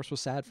that divorce was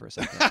sad for a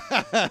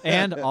second.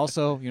 And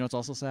also, you know, it's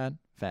also sad.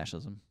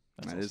 Fascism.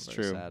 That's That also is very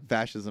true. sad.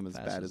 Fascism is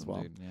bad as Fascism,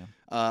 well. dude,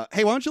 yeah.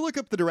 Hey, why don't you look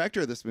up the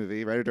director of this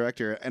movie,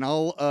 writer-director, and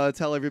I'll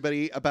tell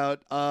everybody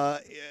about our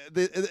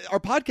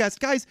podcast.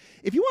 Guys,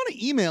 if you want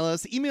to email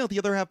us, email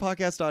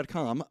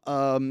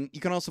theotherhalfpodcast.com. You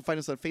can also find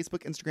us on Facebook,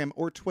 Instagram,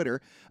 or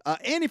Twitter.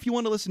 And if you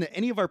want to listen to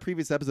any of our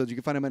previous episodes, you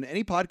can find them on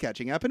any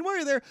podcatching app. And while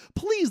you're there,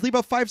 please leave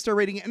a 5-star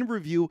rating and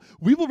review.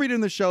 We will read it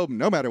in the show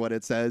no matter what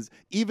it says,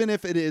 even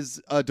if it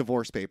is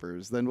divorce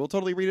papers. Then we'll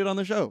totally read it on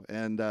the show.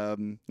 And,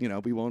 you know,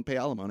 we won't pay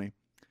alimony.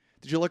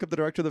 Did you look up the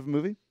director of the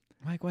movie?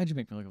 Mike, why'd you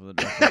make me look up the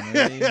director of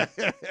the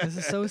movie? This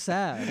is so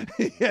sad.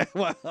 Yeah,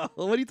 well,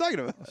 what are you talking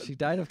about? She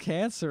died of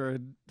cancer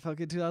in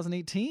fucking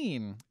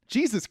 2018.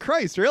 Jesus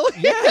Christ, really?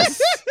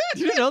 Yes!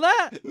 Did you know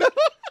that? No.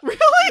 Really?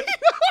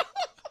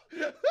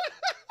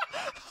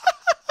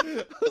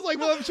 I was like,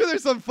 well, I'm sure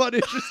there's some fun,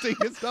 interesting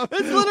stuff.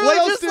 It's literally what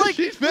else just did like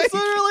she it's make?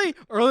 literally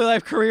early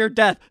life, career,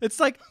 death. It's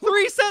like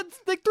 3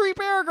 sentences, like 3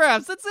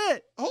 paragraphs. That's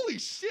it. Holy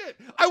shit.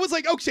 I was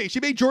like, okay,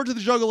 she made George of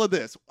the Jungle of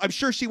this. I'm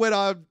sure she went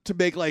on to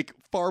make like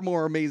far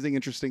more amazing,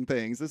 interesting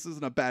things. This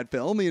isn't a bad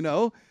film, you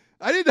know?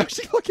 I didn't know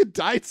she fucking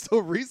died so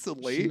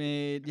recently. She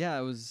made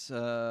it was.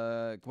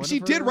 She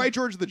did Guinevere. write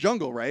George of the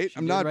Jungle, right? She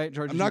I'm did not. write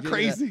George I'm of the not Jungle,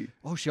 yeah. crazy.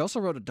 Oh, she also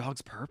wrote A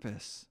Dog's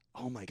Purpose.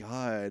 Oh my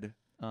god.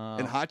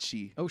 And And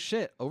Hachi. Oh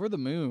shit! Over the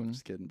Moon.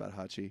 Just kidding about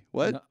Hachi.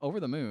 What? No, Over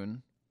the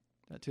Moon,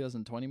 that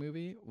 2020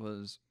 movie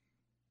was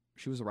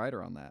She was a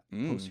writer on that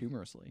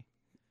posthumously.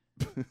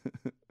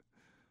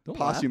 Don't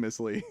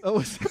Posthumously. laugh. Oh,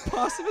 was it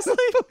posthumously?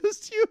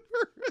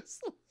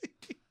 Posthumously.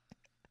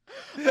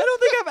 I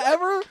don't think I've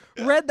ever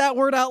read that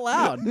word out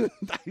loud.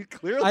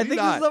 Clearly I think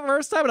not. this is the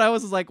first time, and I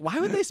was like, why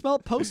would they spell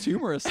it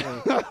posthumously?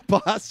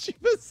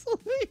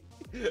 Posthumously.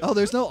 Oh,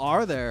 there's no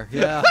R there.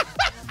 Yeah.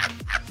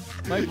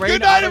 My brain.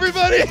 Good night,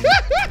 everybody.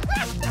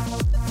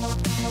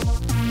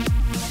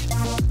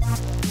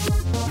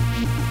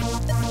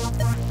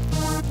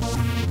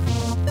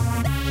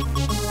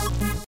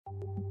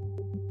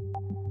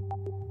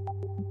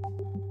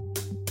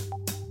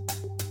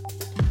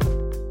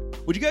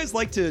 Would you guys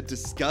like to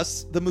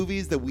discuss the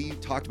movies that we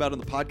talked about on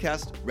the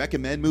podcast,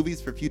 recommend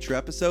movies for future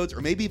episodes,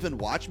 or maybe even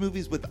watch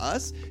movies with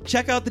us?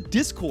 Check out the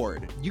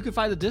Discord. You can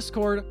find the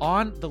Discord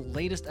on the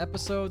latest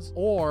episodes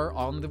or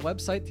on the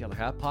website,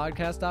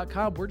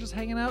 theotherhalfpodcast.com. We're just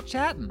hanging out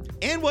chatting.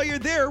 And while you're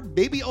there,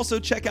 maybe also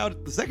check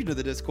out the second of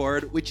the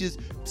Discord, which is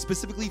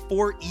specifically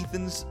for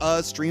Ethan's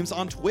streams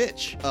on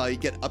Twitch. You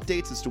get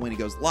updates as to when he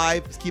goes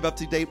live. Just keep up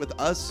to date with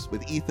us,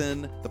 with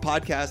Ethan, the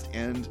podcast,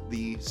 and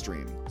the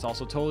stream. It's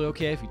also totally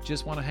okay if you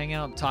just want to hang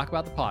out and talk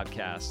about the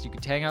podcast. You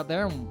could hang out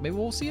there and maybe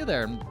we'll see you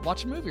there and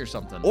watch a movie or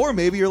something. Or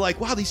maybe you're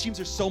like, wow, these streams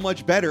are so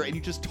much better, and you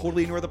just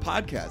totally ignore the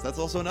podcast. That's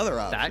also another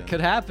option. That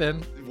could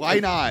happen. Why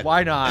not?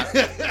 Why not?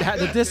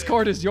 The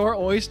Discord is your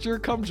oyster.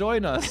 Come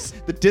join us.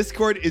 The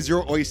Discord is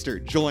your oyster.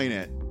 Join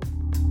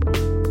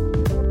it.